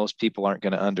think most people aren't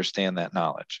going to understand that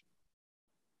knowledge.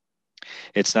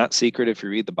 It's not secret if you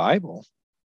read the Bible,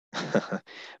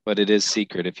 but it is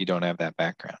secret if you don't have that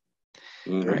background.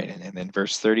 All right. And then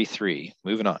verse 33,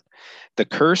 moving on. The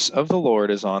curse of the Lord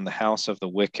is on the house of the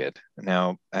wicked.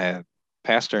 Now,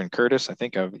 Pastor and Curtis, I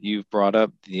think you've brought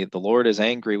up the Lord is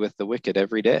angry with the wicked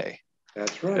every day.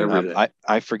 That's right. Every day.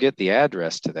 I forget the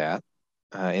address to that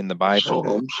in the Bible.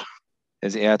 Psalms.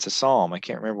 It's a psalm. I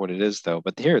can't remember what it is, though.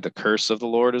 But here, the curse of the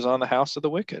Lord is on the house of the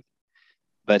wicked,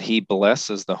 but he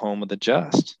blesses the home of the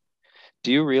just.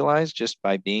 Do you realize just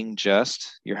by being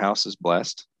just, your house is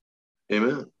blessed?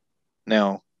 Amen.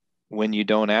 Now, when you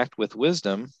don't act with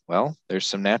wisdom, well, there's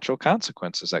some natural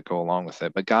consequences that go along with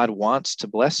it, but God wants to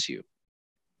bless you.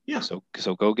 Yeah. So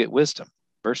go get wisdom.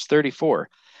 Verse 34,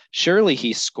 surely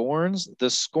he scorns the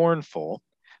scornful,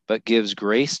 but gives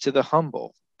grace to the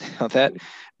humble. Now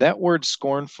that word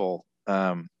scornful,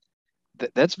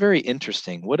 that's very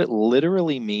interesting. What it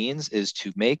literally means is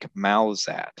to make mouths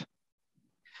at.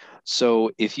 So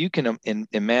if you can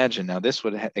imagine, now this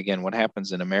would, again, what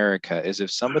happens in America is if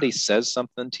somebody says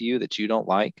something to you that you don't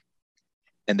like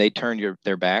and they turn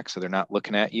their back so they're not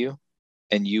looking at you,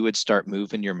 and you would start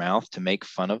moving your mouth to make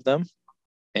fun of them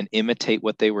and imitate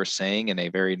what they were saying in a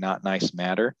very not nice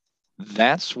manner,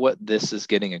 that's what this is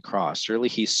getting across. Surely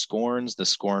he scorns the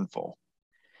scornful.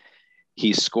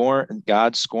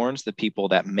 God scorns the people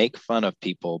that make fun of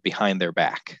people behind their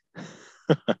back.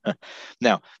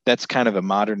 Now, that's kind of a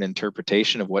modern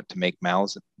interpretation of what to make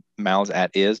mouths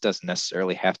at is. Doesn't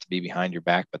necessarily have to be behind your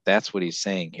back, but that's what he's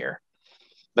saying here.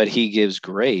 But he gives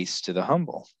grace to the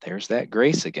humble. There's that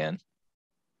grace again.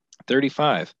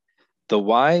 35, the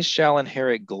wise shall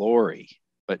inherit glory,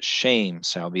 but shame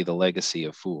shall be the legacy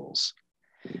of fools.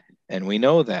 And we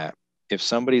know that if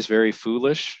somebody's very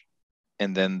foolish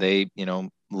and then they,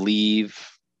 leave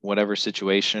whatever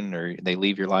situation, or they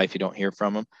leave your life, you don't hear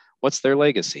from them, what's their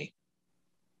legacy?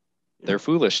 Yeah. Their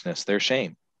foolishness, their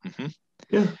shame. Mm-hmm.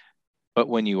 Yeah. But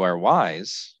when you are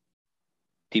wise,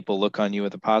 people look on you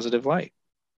with a positive light.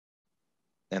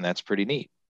 And that's pretty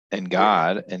neat. And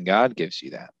God gives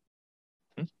you that.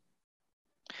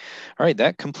 All right,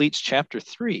 that completes chapter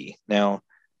 3. Now,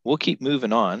 we'll keep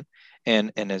moving on.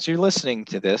 And as you're listening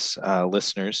to this,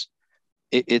 listeners,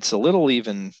 it's a little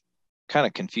even kind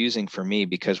of confusing for me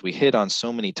because we hit on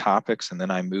so many topics and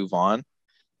then I move on,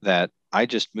 that I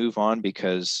just move on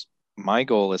because my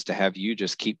goal is to have you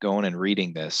just keep going and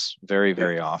reading this very,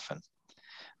 very often.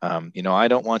 I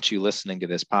don't want you listening to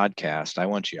this podcast.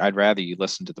 I'd rather you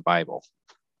listen to the Bible.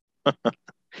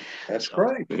 That's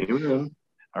right. Amen.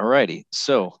 All righty.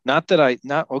 So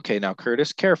okay. Now,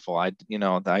 Curtis, careful. I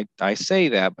say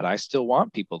that, but I still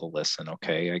want people to listen.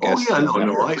 Okay. I guess. Oh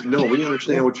yeah, no, we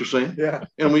understand what you're saying. Yeah.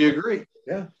 And we agree.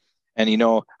 Yeah. And,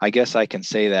 I guess I can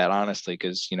say that honestly,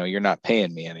 because, you're not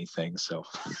paying me anything. So.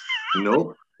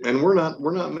 Nope. And we're not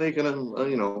making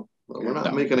we're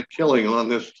not making a killing on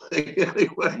this thing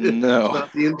anyway. No. It's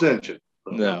not the intention.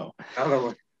 So. No.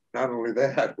 Not only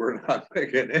that, we're not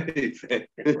making anything.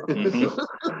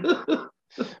 Mm-hmm.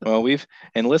 Well,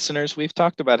 listeners, we've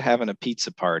talked about having a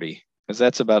pizza party because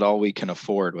that's about all we can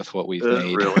afford with what we've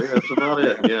made. Really, that's about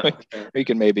it. Yeah. We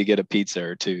can maybe get a pizza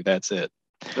or two. That's it.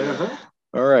 Uh-huh.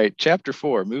 All right. Chapter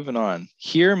 4, moving on.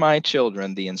 Hear, my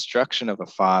children, the instruction of a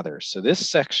father. So this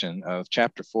section of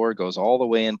chapter 4 goes all the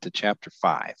way into chapter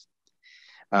 5.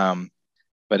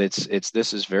 But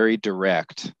this is very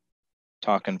direct,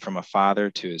 talking from a father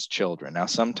to his children. Now,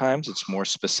 sometimes it's more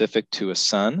specific to a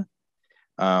son.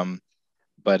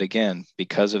 But again,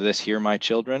 because of this, hear, my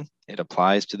children, it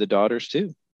applies to the daughters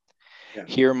too. Yeah.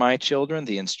 Hear, my children,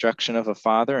 the instruction of a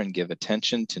father, and give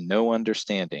attention to no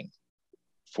understanding.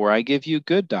 For I give you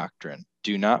good doctrine.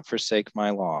 Do not forsake my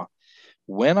law.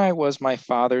 When I was my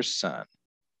father's son,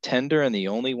 tender and the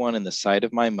only one in the sight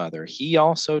of my mother, he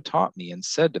also taught me and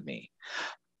said to me,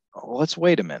 let's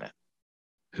wait a minute.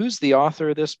 Who's the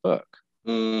author of this book?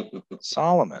 Mm-hmm.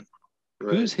 Solomon.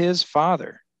 Right. Who's his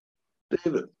father?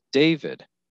 David.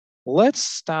 Let's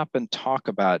stop and talk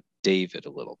about David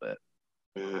a little bit.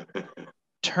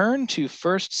 Turn to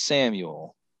 1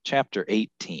 Samuel chapter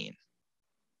 18.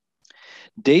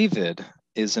 David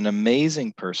is an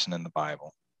amazing person in the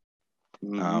Bible.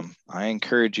 Mm-hmm. I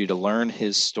encourage you to learn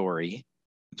his story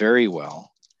very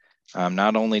well.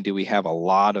 Not only do we have a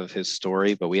lot of his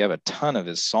story, but we have a ton of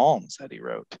his Psalms that he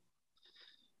wrote.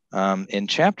 In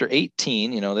chapter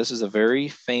 18, this is a very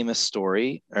famous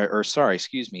story,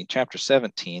 chapter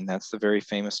 17, that's the very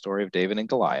famous story of David and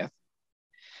Goliath.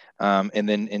 And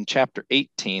then in chapter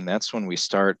 18, that's when we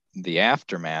start the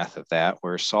aftermath of that,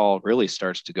 where Saul really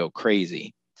starts to go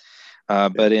crazy.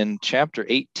 But in chapter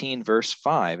 18, verse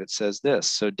 5, it says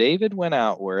this: so David went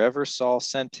out wherever Saul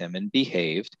sent him and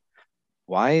behaved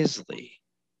wisely.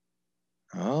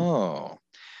 Go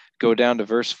down to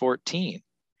verse 14.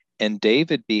 And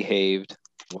David behaved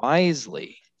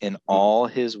wisely in all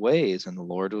his ways, and the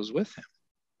Lord was with him.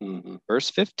 Mm-hmm. Verse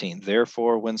 15,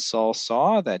 therefore, when Saul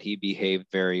saw that he behaved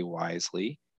very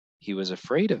wisely, he was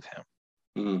afraid of him.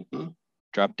 Mm-hmm.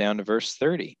 Drop down to verse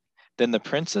 30. Then the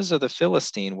princes of the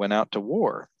Philistine went out to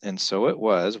war, and so it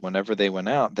was, whenever they went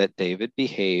out, that David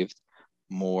behaved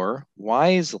more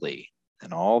wisely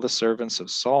and all the servants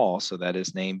of Saul, so that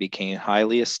his name became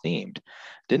highly esteemed.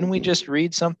 Didn't we just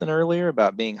read something earlier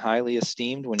about being highly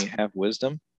esteemed when you have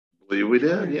wisdom? I believe we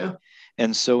did, yeah.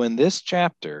 And so in this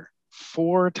chapter,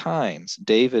 4 times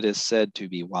David is said to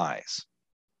be wise.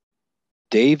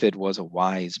 David was a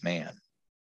wise man.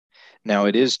 Now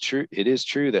it is true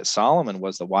that Solomon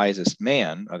was the wisest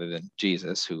man, other than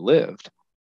Jesus, who lived,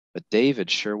 but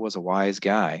David sure was a wise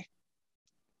guy.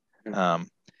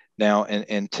 Now,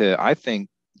 I think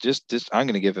just I'm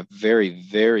going to give a very,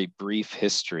 very brief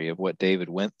history of what David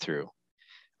went through.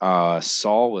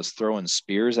 Saul was throwing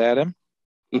spears at him.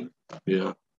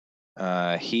 Yeah.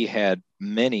 He had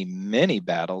many, many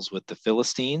battles with the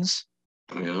Philistines.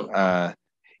 Yeah.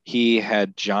 He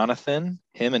had Jonathan.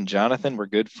 Him and Jonathan were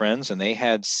good friends, and they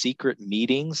had secret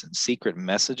meetings and secret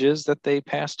messages that they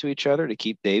passed to each other to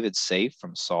keep David safe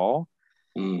from Saul.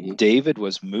 Mm-hmm. David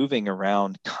was moving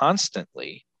around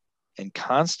constantly and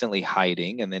constantly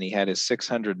hiding. And then he had his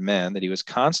 600 men that he was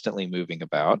constantly moving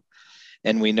about.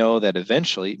 And we know that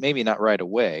eventually, maybe not right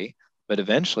away, but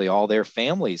eventually all their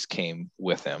families came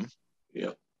with him.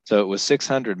 Yeah. So it was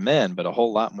 600 men, but a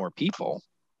whole lot more people.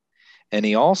 And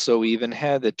he also even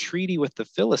had the treaty with the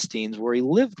Philistines where he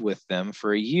lived with them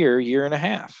for a year and a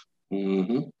half.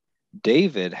 Mm-hmm.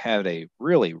 David had a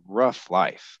really rough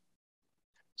life.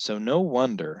 So no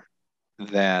wonder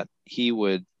that he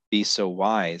would be so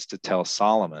wise to tell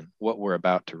Solomon what we're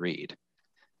about to read.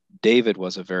 David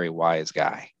was a very wise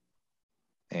guy.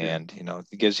 And,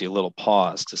 it gives you a little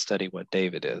pause to study what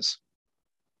David is.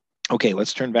 Okay,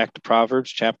 let's turn back to Proverbs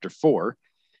chapter 4.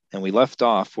 And we left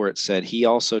off where it said, he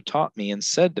also taught me and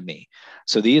said to me.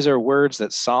 So these are words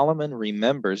that Solomon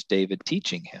remembers David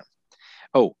teaching him.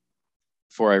 Oh,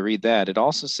 before I read that, it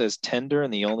also says tender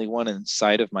and the only one in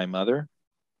sight of my mother.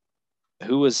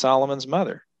 Who was Solomon's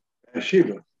mother?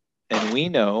 Bathsheba. And we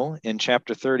know in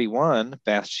chapter 31,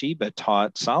 Bathsheba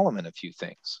taught Solomon a few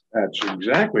things. That's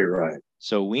exactly right.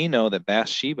 So we know that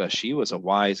Bathsheba, she was a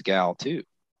wise gal too.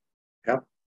 Yep.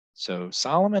 So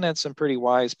Solomon had some pretty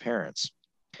wise parents.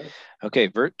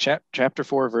 Okay, chapter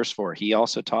 4, verse 4. He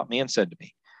also taught me and said to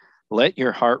me, let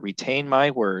your heart retain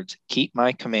my words, keep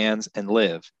my commands, and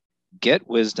live. Get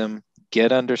wisdom,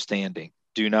 get understanding.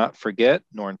 Do not forget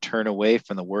nor turn away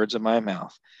from the words of my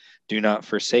mouth. Do not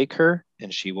forsake her,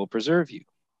 and she will preserve you.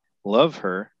 Love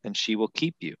her, and she will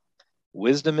keep you.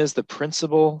 Wisdom is the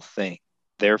principal thing.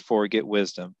 Therefore, get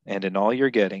wisdom, and in all you're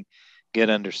getting, get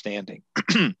understanding.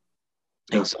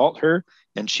 Exalt her,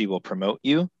 and she will promote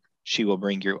you. She will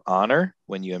bring you honor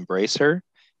when you embrace her.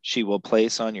 She will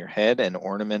place on your head an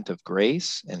ornament of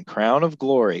grace, and crown of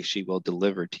glory she will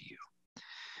deliver to you.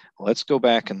 Let's go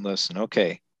back and listen.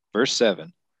 Okay, verse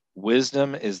 7.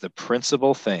 Wisdom is the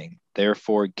principal thing.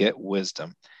 Therefore, get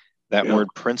wisdom. That word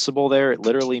principal there, it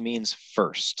literally means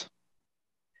first.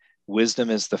 Wisdom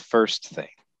is the first thing.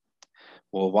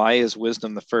 Well, why is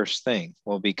wisdom the first thing?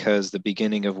 Well, because the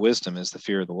beginning of wisdom is the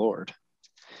fear of the Lord.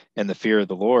 And the fear of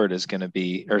the Lord is going to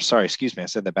be, I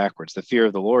said that backwards. The fear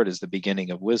of the Lord is the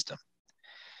beginning of wisdom.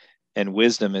 And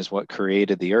wisdom is what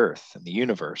created the earth and the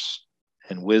universe.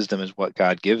 And wisdom is what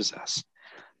God gives us.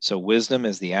 So wisdom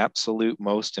is the absolute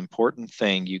most important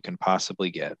thing you can possibly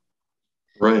get.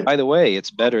 Right. By the way, it's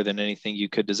better than anything you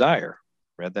could desire.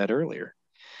 Read that earlier.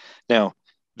 Now,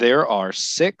 there are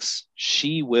 6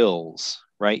 she wills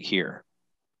right here.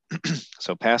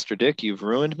 So, Pastor Dick, you've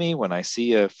ruined me when I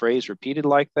see a phrase repeated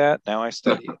like that. Now I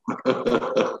study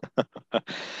it.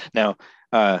 Now,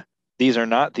 these are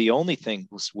not the only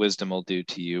things wisdom will do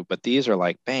to you, but these are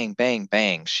like bang, bang,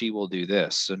 bang. She will do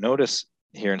this. So notice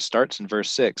here, and starts in verse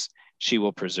 6. She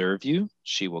will preserve you.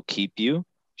 She will keep you.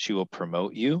 She will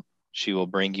promote you. She will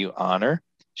bring you honor.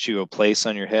 She will place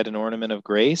on your head an ornament of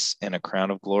grace and a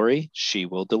crown of glory. She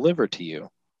will deliver to you.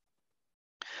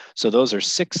 So those are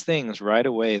 6 things right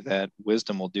away that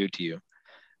wisdom will do to you.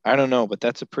 I don't know, but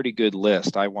that's a pretty good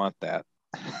list. I want that.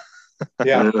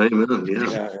 Yeah. Amen.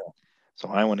 Yeah. So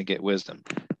I want to get wisdom.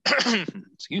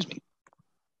 Excuse me.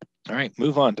 All right,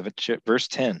 move on to verse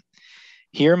 10.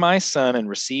 Hear my son and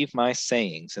receive my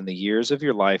sayings, and the years of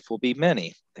your life will be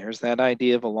many. There's that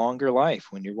idea of a longer life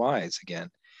when you're wise again.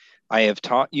 I have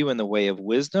taught you in the way of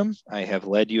wisdom. I have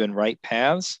led you in right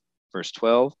paths. Verse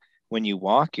 12. When you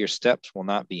walk, your steps will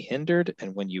not be hindered,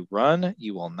 and when you run,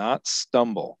 you will not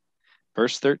stumble.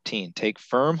 Verse 13, take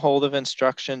firm hold of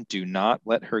instruction. Do not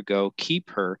let her go.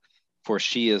 Keep her, for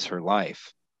she is her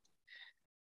life.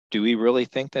 Do we really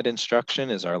think that instruction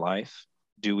is our life?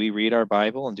 Do we read our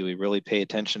Bible, and do we really pay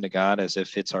attention to God as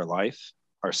if it's our life,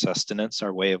 our sustenance,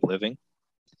 our way of living?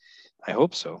 I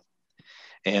hope so.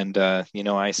 And,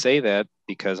 I say that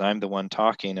because I'm the one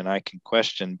talking and I can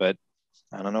question, but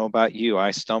I don't know about you.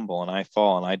 I stumble and I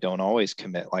fall, and I don't always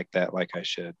commit like that, like I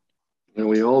should. And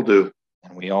we all do.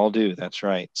 And we all do. That's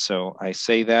right. So I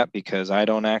say that because I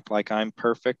don't act like I'm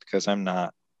perfect, because I'm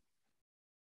not.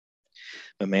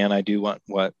 But man, I do want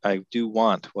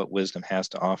what wisdom has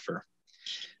to offer.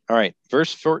 All right,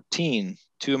 verse 14,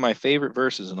 two of my favorite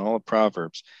verses in all of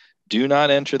Proverbs. Do not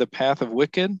enter the path of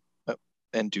wicked,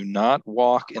 and do not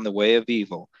walk in the way of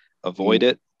evil. Avoid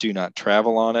it. Do not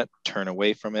travel on it. Turn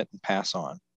away from it and pass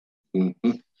on.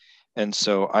 Mm-hmm. And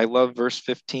so I love verse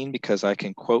 15 because I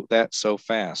can quote that so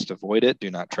fast. Avoid it.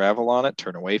 Do not travel on it.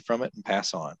 Turn away from it and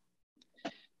pass on.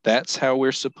 That's how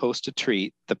we're supposed to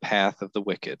treat the path of the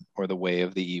wicked, or the way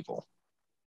of the evil.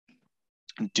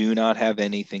 Do not have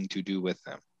anything to do with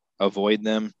them. Avoid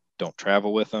them. Don't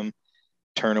travel with them.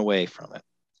 Turn away from it.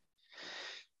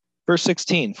 Verse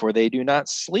 16, for they do not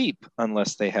sleep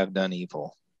unless they have done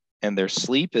evil, and their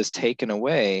sleep is taken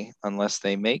away unless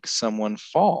they make someone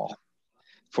fall.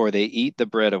 For they eat the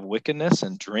bread of wickedness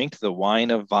and drink the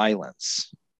wine of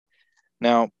violence.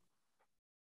 Now,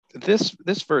 this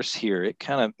verse here, it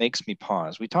kind of makes me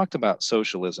pause. We talked about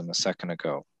socialism a second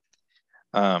ago.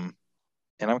 And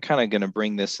I'm kind of going to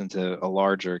bring this into a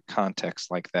larger context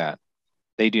like that.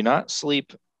 They do not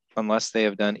sleep unless they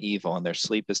have done evil, and their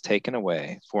sleep is taken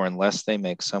away, for unless they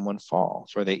make someone fall.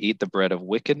 For they eat the bread of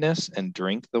wickedness and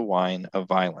drink the wine of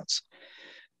violence.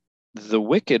 The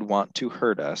wicked want to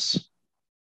hurt us,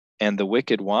 and the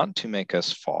wicked want to make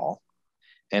us fall.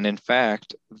 And in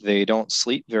fact, they don't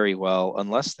sleep very well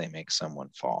unless they make someone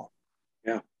fall.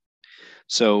 Yeah.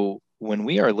 So when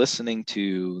we are listening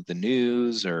to the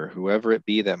news or whoever it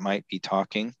be that might be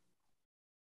talking,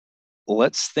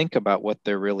 let's think about what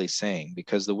they're really saying,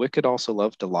 because the wicked also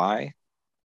love to lie.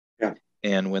 Yeah.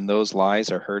 And when those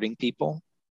lies are hurting people,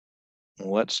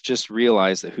 let's just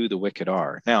realize that who the wicked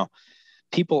are. Now,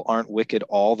 people aren't wicked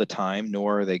all the time,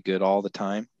 nor are they good all the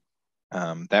time.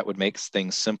 That would make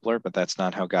things simpler, but that's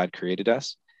not how God created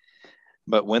us.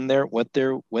 But when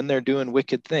they're doing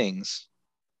wicked things,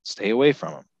 stay away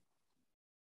from them.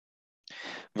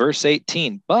 Verse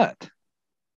 18, but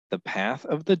the path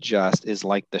of the just is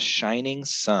like the shining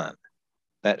sun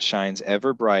that shines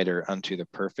ever brighter unto the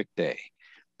perfect day.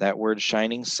 That word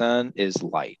shining sun is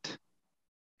light.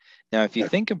 Now, if you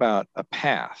think about a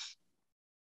path,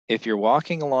 if you're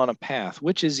walking along a path,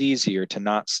 which is easier to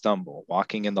not stumble,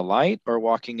 walking in the light or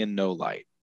walking in no light?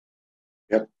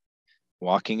 Yep.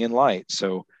 Walking in light.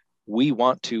 So we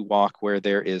want to walk where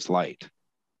there is light.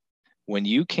 When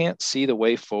you can't see the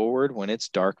way forward, when it's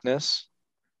darkness,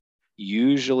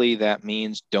 usually that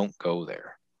means don't go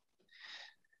there.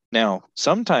 Now,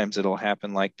 sometimes it'll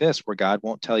happen like this, where God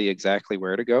won't tell you exactly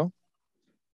where to go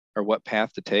or what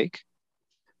path to take,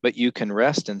 but you can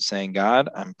rest in saying, God,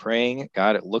 I'm praying.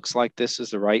 God, it looks like this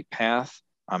is the right path.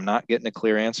 I'm not getting a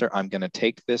clear answer. I'm going to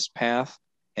take this path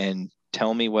and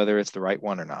tell me whether it's the right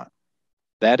one or not.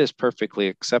 That is perfectly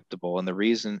acceptable. And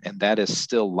that is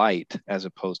still light as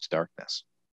opposed to darkness.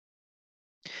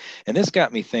 And this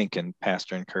got me thinking,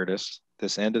 Pastor and Curtis,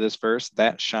 this end of this verse,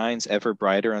 that shines ever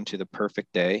brighter unto the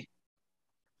perfect day.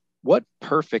 What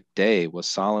perfect day was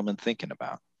Solomon thinking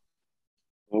about?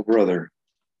 Oh, brother.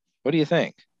 What do you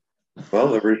think? Well,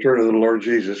 the return of the Lord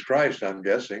Jesus Christ, I'm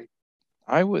guessing.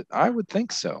 I would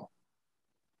think so.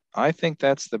 I think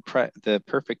that's the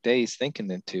perfect day he's thinking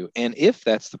into. And if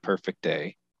that's the perfect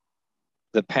day,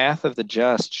 the path of the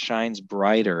just shines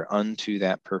brighter unto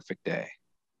that perfect day.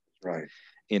 Right.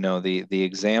 The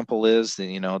example is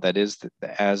that,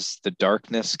 as the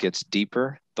darkness gets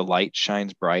deeper, the light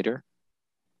shines brighter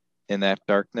in that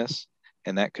darkness.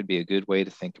 And that could be a good way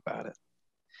to think about it.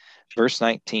 Verse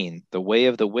 19, the way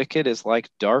of the wicked is like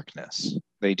darkness.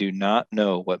 They do not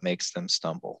know what makes them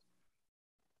stumble.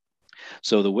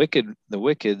 So the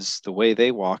wicked's, the way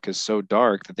they walk is so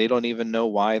dark that they don't even know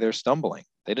why they're stumbling.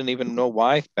 They don't even know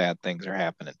why bad things are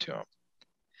happening to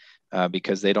them,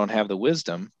 because they don't have the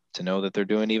wisdom to know that they're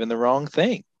doing even the wrong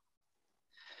thing.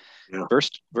 Yeah.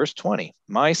 Verse 20,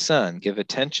 my son, give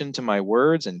attention to my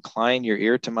words, incline your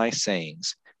ear to my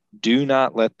sayings. Do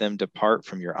not let them depart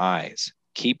from your eyes.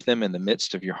 Keep them in the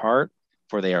midst of your heart,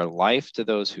 for they are life to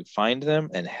those who find them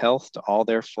and health to all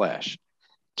their flesh.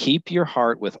 Keep your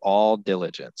heart with all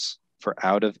diligence, for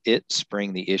out of it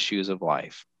spring the issues of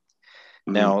life.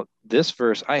 Mm-hmm. Now, this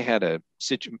verse, I had a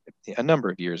number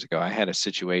of years ago, I had a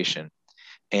situation,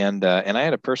 and I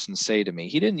had a person say to me,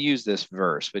 he didn't use this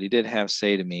verse, but he did have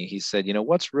say to me, he said,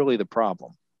 what's really the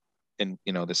problem in,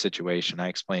 the situation? I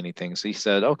explained things. He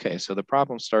said, okay, so the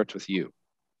problem starts with you.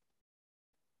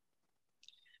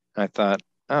 I thought,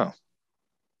 oh,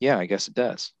 yeah, I guess it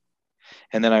does.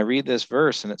 And then I read this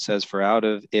verse and it says, for out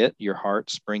of it, your heart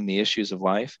spring the issues of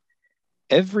life.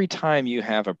 Every time you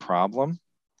have a problem,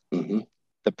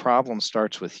 the problem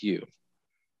starts with you.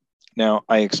 Now,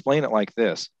 I explain it like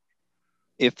this.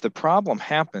 If the problem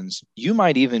happens, you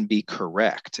might even be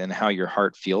correct in how your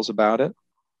heart feels about it,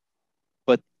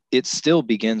 but it still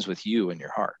begins with you and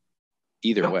your heart,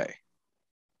 either way.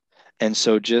 And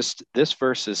so just this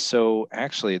verse is so,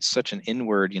 actually, it's such an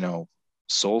inward,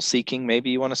 soul-seeking, maybe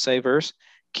you want to say, verse.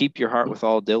 Keep your heart with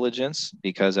all diligence,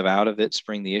 because out of it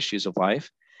spring the issues of life.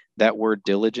 That word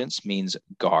diligence means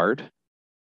guard.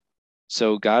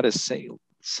 So God is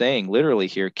saying literally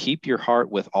here, keep your heart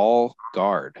with all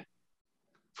guard,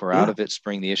 for out of it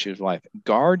spring the issues of life.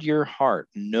 Guard your heart.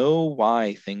 Know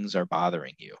why things are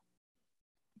bothering you.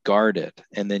 Guard it,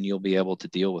 and then you'll be able to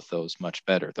deal with those much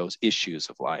better, those issues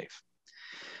of life.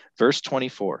 Verse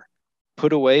 24,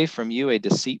 put away from you a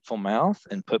deceitful mouth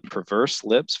and put perverse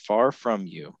lips far from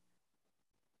you.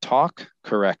 Talk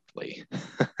correctly.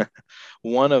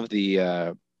 One of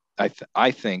the,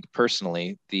 I think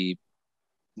personally, the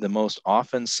most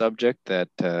often subject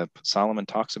that Solomon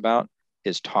talks about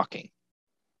is talking.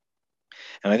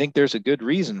 And I think there's a good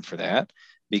reason for that,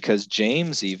 because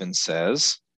James even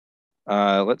says,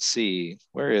 let's see,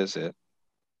 where is it?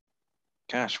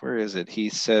 Gosh, where is it? He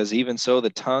says, even so, the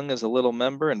tongue is a little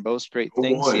member and boasts great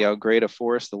things. See how great a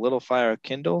forest the little fire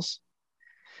kindles.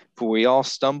 For we all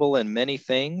stumble in many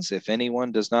things. If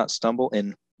anyone does not stumble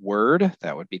in word,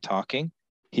 that would be talking,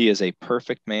 he is a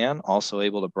perfect man, also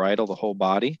able to bridle the whole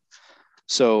body.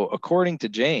 So according to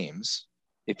James,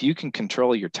 if you can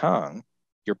control your tongue,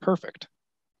 you're perfect.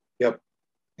 Yep.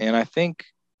 And I think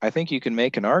you can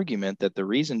make an argument that the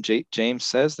reason James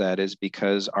says that is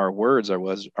because our words are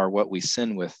what we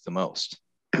sin with the most.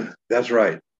 That's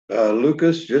right.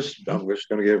 Lucas, I'm just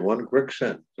going to give one quick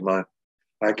sentence.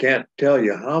 I can't tell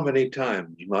you how many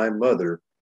times my mother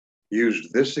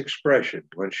used this expression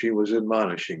when she was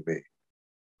admonishing me.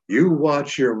 You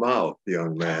watch your mouth,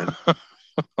 young man.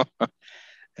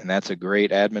 And that's a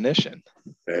great admonition.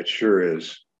 That sure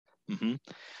is.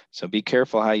 So be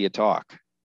careful how you talk.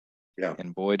 Yeah.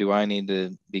 And boy, do I need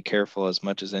to be careful as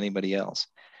much as anybody else.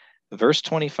 Verse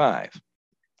 25,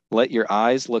 let your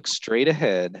eyes look straight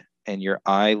ahead and your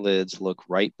eyelids look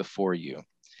right before you.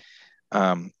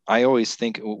 I always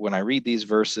think when I read these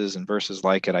verses and verses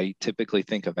like it, I typically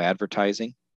think of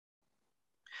advertising.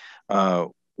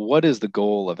 What is the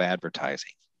goal of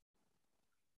advertising?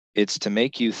 It's to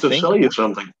make you think. To sell you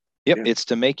something. Yep. Yeah. It's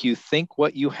to make you think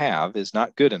what you have is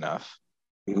not good enough,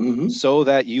 so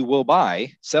that you will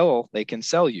they can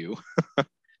sell you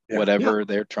whatever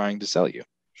they're trying to sell you.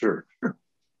 Sure.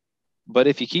 But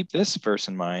if you keep this verse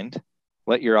in mind,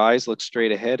 let your eyes look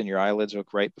straight ahead and your eyelids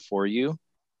look right before you,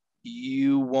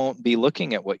 you won't be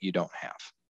looking at what you don't have.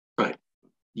 Right.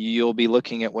 You'll be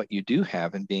looking at what you do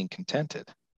have and being contented.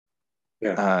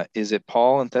 Yeah. Is it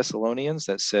Paul in Thessalonians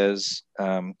that says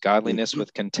godliness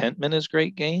with contentment is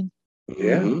great gain?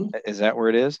 Yeah. Is that where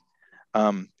it is?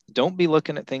 Don't be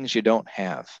looking at things you don't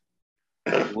have.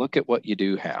 Look at what you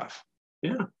do have.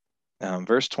 Yeah.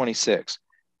 Verse 26,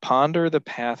 ponder the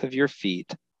path of your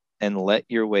feet and let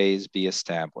your ways be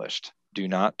established. Do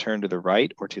not turn to the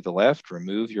right or to the left.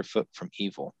 Remove your foot from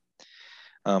evil.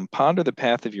 Ponder the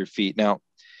path of your feet. Now,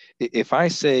 if I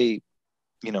say,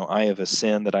 I have a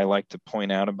sin that I like to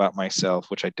point out about myself,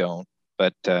 which I don't,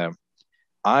 but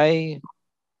I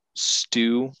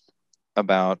stew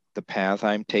about the path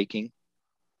I'm taking.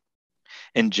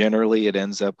 And generally it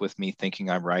ends up with me thinking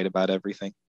I'm right about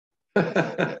everything.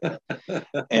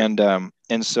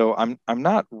 And so I'm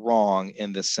not wrong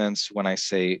in the sense when I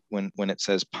say, when it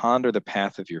says ponder the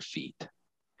path of your feet.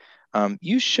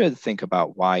 You should think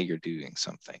about why you're doing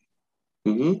something.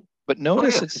 But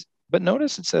notice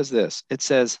it says this. It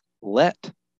says,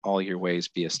 let all your ways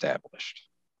be established.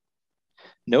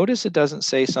 Notice it doesn't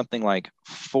say something like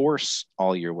force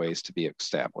all your ways to be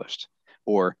established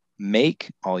or make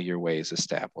all your ways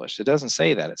established. It doesn't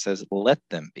say that. It says, let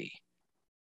them be.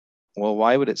 Well,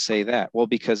 why would it say that? Well,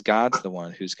 because God's the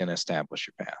one who's going to establish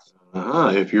your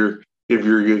path. If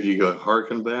you go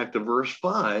harken back to verse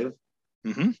 5,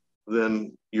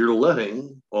 then you're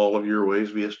letting all of your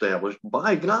ways be established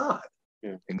by God.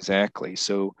 Yeah. Exactly.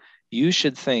 So you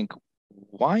should think,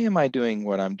 why am I doing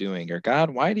what I'm doing? Or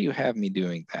God, why do you have me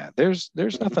doing that? There's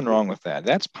nothing wrong with that.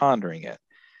 That's pondering it.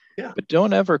 Yeah. But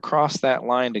don't ever cross that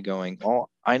line to going, oh,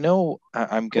 I know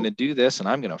I'm going to do this and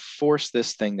I'm going to force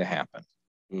this thing to happen.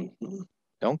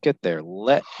 Don't get there.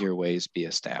 Let your ways be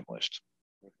established.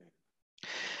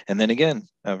 And then again,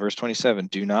 verse 27,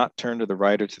 do not turn to the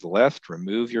right or to the left.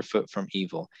 Remove your foot from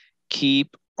evil.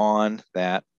 Keep on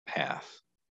that path.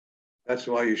 That's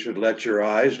why you should let your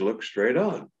eyes look straight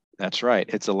on. That's right.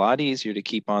 It's a lot easier to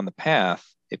keep on the path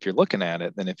if you're looking at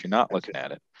it than if you're not looking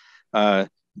at it.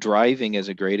 Driving is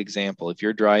a great example. If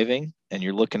you're driving and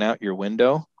you're looking out your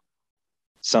window,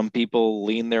 some people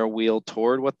lean their wheel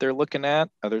toward what they're looking at.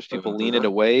 Others people lean it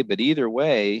away, but either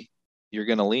way, you're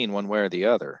going to lean one way or the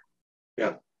other.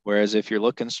 Yeah. Whereas if you're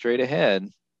looking straight ahead,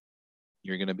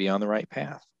 you're going to be on the right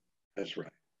path. That's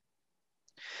right.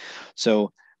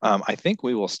 So I think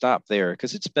we will stop there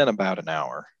because it's been about an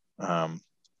hour.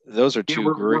 Those are two.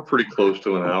 We're pretty close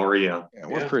to an hour. Yeah.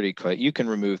 We're pretty close. You can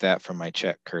remove that from my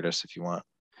check, Curtis, if you want.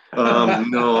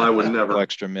 No, I would never.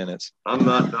 Extra minutes. I'm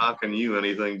not docking you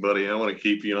anything, buddy. I want to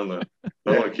keep you on the.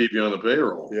 I want to keep you on the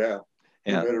payroll. Yeah.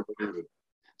 Yeah. You better believe it.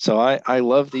 So I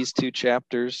love these two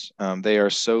chapters. They are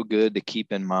so good to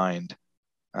keep in mind.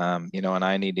 And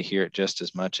I need to hear it just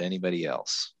as much as anybody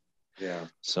else. Yeah.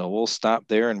 So we'll stop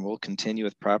there and we'll continue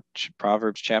with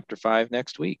Proverbs chapter 5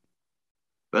 next week.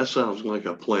 That sounds like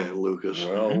a plan, Lucas.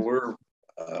 Well,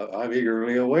 I'm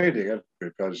eagerly awaiting it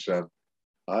because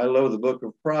I love the book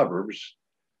of Proverbs.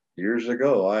 Years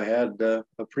ago, I had a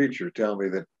preacher tell me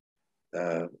that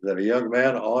a young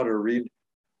man ought to read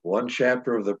one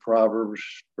chapter of the Proverbs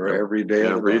for every day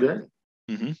of the month.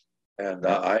 Mm-hmm. And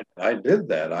I did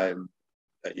that.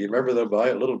 You remember the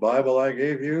little Bible I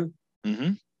gave you?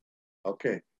 Mm-hmm.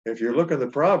 Okay. If you look in the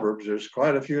Proverbs, there's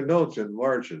quite a few notes in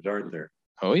margins, aren't there?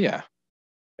 Oh, yeah.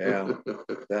 Yeah.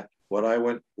 When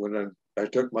I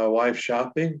took my wife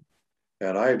shopping,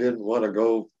 and I didn't want to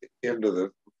go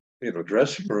into the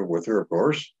dressing room with her, of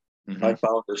course. Mm-hmm. I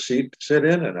found a seat to sit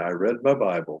in, and I read my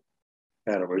Bible,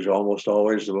 and it was almost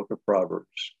always the book of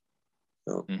Proverbs.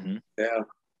 So,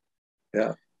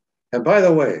 yeah. And by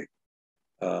the way,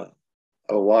 a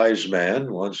wise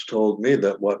man once told me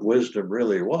that what wisdom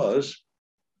really was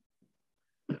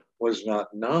not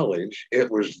knowledge; it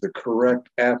was the correct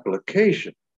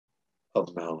application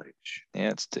of knowledge.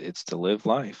 Yeah, it's to live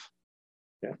life.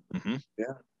 Yeah. Mm-hmm.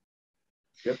 Yeah.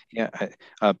 Yep. Yeah.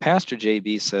 Pastor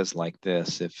JB says like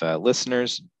this: if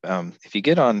listeners, if you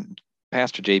get on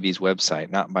Pastor JB's website,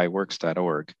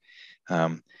 notbyworks.org,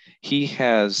 he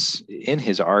has in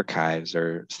his archives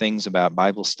are things about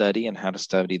Bible study and how to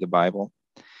study the Bible.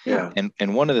 Yeah.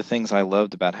 And one of the things I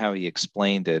loved about how he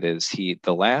explained it is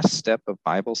the last step of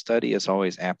Bible study is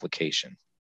always application.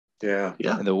 Yeah.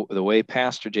 Yeah. And the way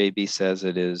Pastor JB says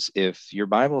it is, if your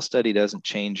Bible study doesn't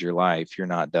change your life, you're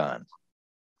not done.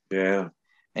 Yeah.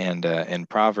 And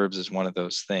Proverbs is one of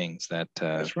those things that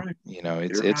that's right.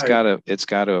 It's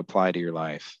got to apply to your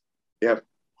life. Yep.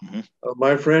 Mm-hmm.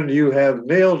 My friend, you have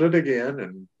nailed it again,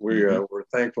 and we're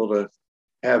thankful to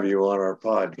have you on our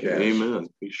podcast. Amen.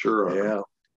 We sure are.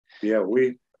 Yeah.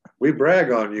 We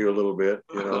brag on you a little bit,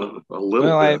 a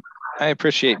little bit. I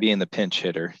appreciate being the pinch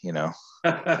hitter, You're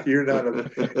not a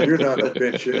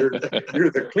pinch hitter.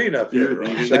 You're the cleanup hitter.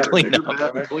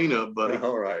 You're cleanup, buddy.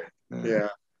 All right. Yeah.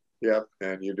 Yep.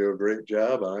 And you do a great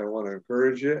job. I want to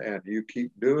encourage you, and you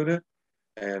keep doing it.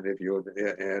 And if you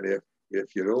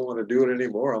don't want to do it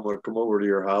anymore, I'm going to come over to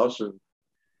your house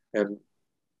and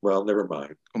well, never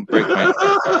mind.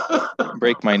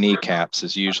 Break my kneecaps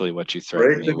is usually what you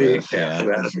threaten me with. Break the kneecaps. Yeah.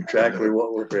 That's exactly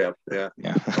what we're doing. Yeah.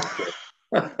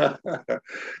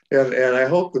 and I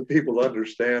hope that people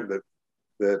understand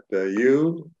that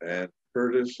you and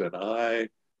Curtis and I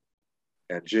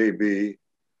and JB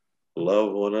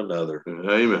love one another.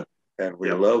 Amen. And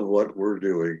we love what we're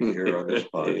doing here on this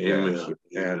podcast.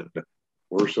 And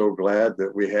we're so glad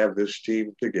that we have this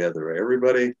team together.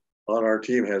 Everybody on our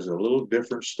team has a little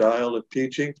different style of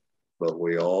teaching, but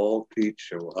we all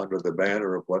teach under the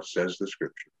banner of what says the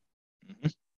Scripture.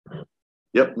 Mm-hmm.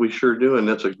 Yep, we sure do. And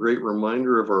that's a great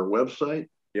reminder of our website.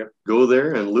 Yep. Go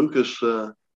there. And Lucas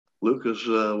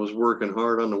was working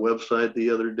hard on the website the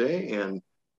other day and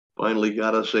finally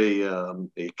got us a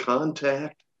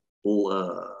contact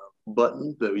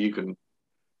button that you can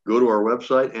go to our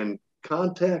website and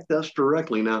contact us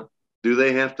directly. Now, do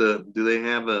they have to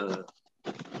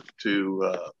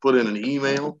put in an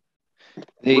email?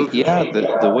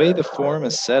 The way the form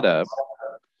is set up,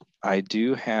 I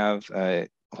do have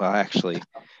actually,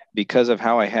 because of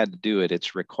how I had to do it,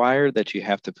 it's required that you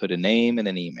have to put a name and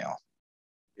an email.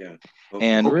 Yeah. Okay.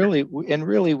 And really,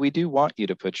 we do want you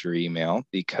to put your email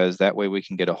because that way we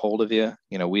can get a hold of you.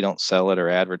 We don't sell it or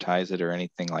advertise it or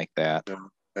anything like that.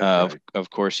 No, right. Of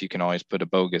course, you can always put a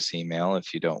bogus email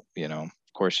if you don't, of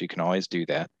course you can always do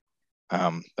that.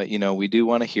 But, we do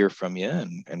want to hear from you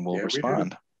and we'll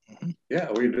respond. Mm-hmm.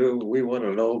 Yeah, we do. We want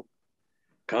to know,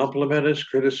 compliment us,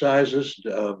 criticize us,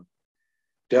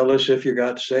 tell us if you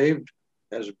got saved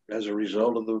as a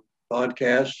result of the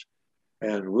podcast.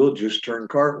 and we'll just turn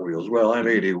cartwheels. Well, I'm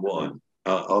 81.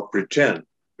 I'll pretend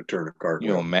to turn a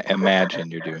cartwheel.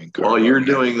 Imagine you're doing cartwheels. While you're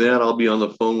doing that, I'll be on the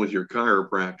phone with your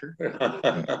chiropractor.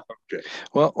 Okay.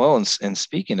 Well, and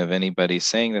speaking of anybody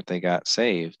saying that they got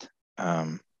saved,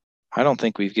 I don't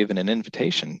think we've given an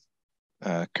invitation,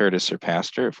 Curtis or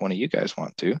Pastor, if one of you guys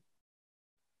want to.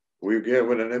 We've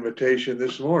given an invitation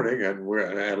this morning, and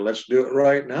let's do it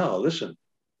right now. Listen,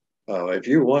 if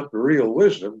you want real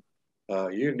wisdom,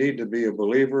 you need to be a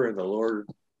believer in the Lord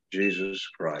Jesus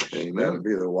Christ. Amen. That would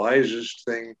be the wisest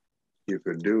thing you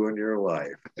could do in your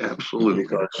life. Absolutely.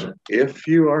 Because if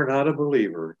you are not a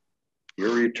believer,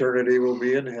 your eternity will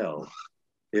be in hell.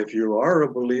 If you are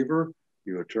a believer,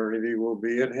 your eternity will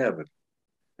be in heaven.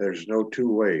 There's no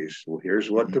two ways. Well, here's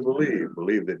what to believe.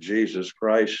 Believe that Jesus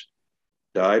Christ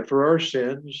died for our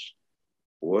sins,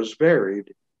 was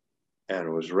buried,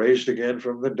 and was raised again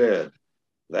from the dead.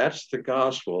 That's the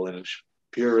gospel in its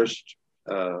purest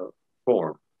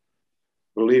form.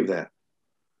 Believe that,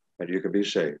 and you can be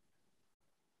saved.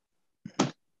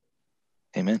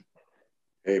 Amen.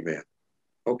 Amen.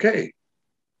 Okay.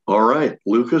 All right,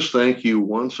 Lucas, thank you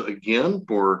once again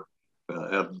for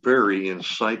a very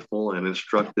insightful and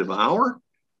instructive hour.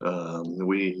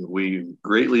 We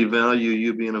greatly value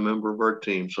you being a member of our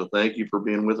team, so thank you for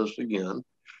being with us again.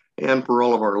 And for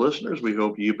all of our listeners, we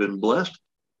hope you've been blessed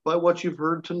by what you've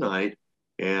heard tonight.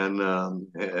 And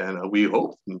we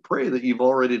hope and pray that you've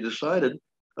already decided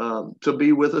to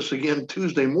be with us again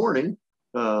Tuesday morning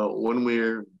when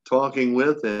we're talking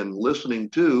with and listening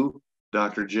to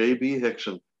Dr. J.B.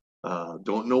 Hickson.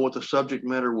 Don't know what the subject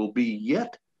matter will be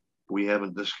yet. We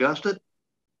haven't discussed it,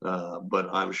 but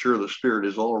I'm sure the Spirit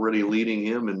is already leading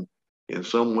him in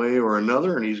some way or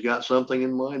another, and he's got something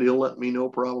in mind. He'll let me know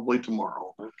probably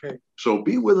tomorrow. Okay. So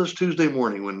be with us Tuesday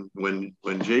morning when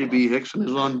J.B. Hickson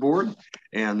is on board,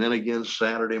 and then again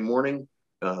Saturday morning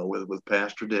with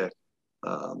Pastor Dick.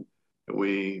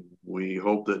 We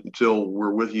hope that until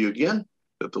we're with you again,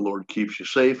 that the Lord keeps you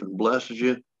safe and blesses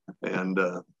you, and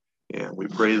we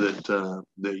pray that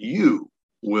you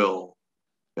will,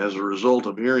 as a result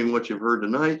of hearing what you've heard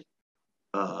tonight,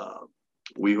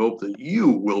 we hope that you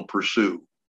will pursue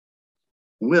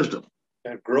wisdom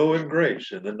and grow in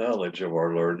grace in the knowledge of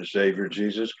our Lord and Savior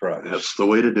Jesus Christ. That's the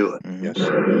way to do it. Yes.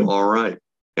 All right.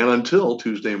 And until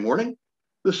Tuesday morning,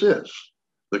 this is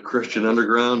the Christian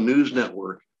Underground News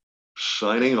Network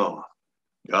signing off.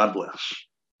 God bless.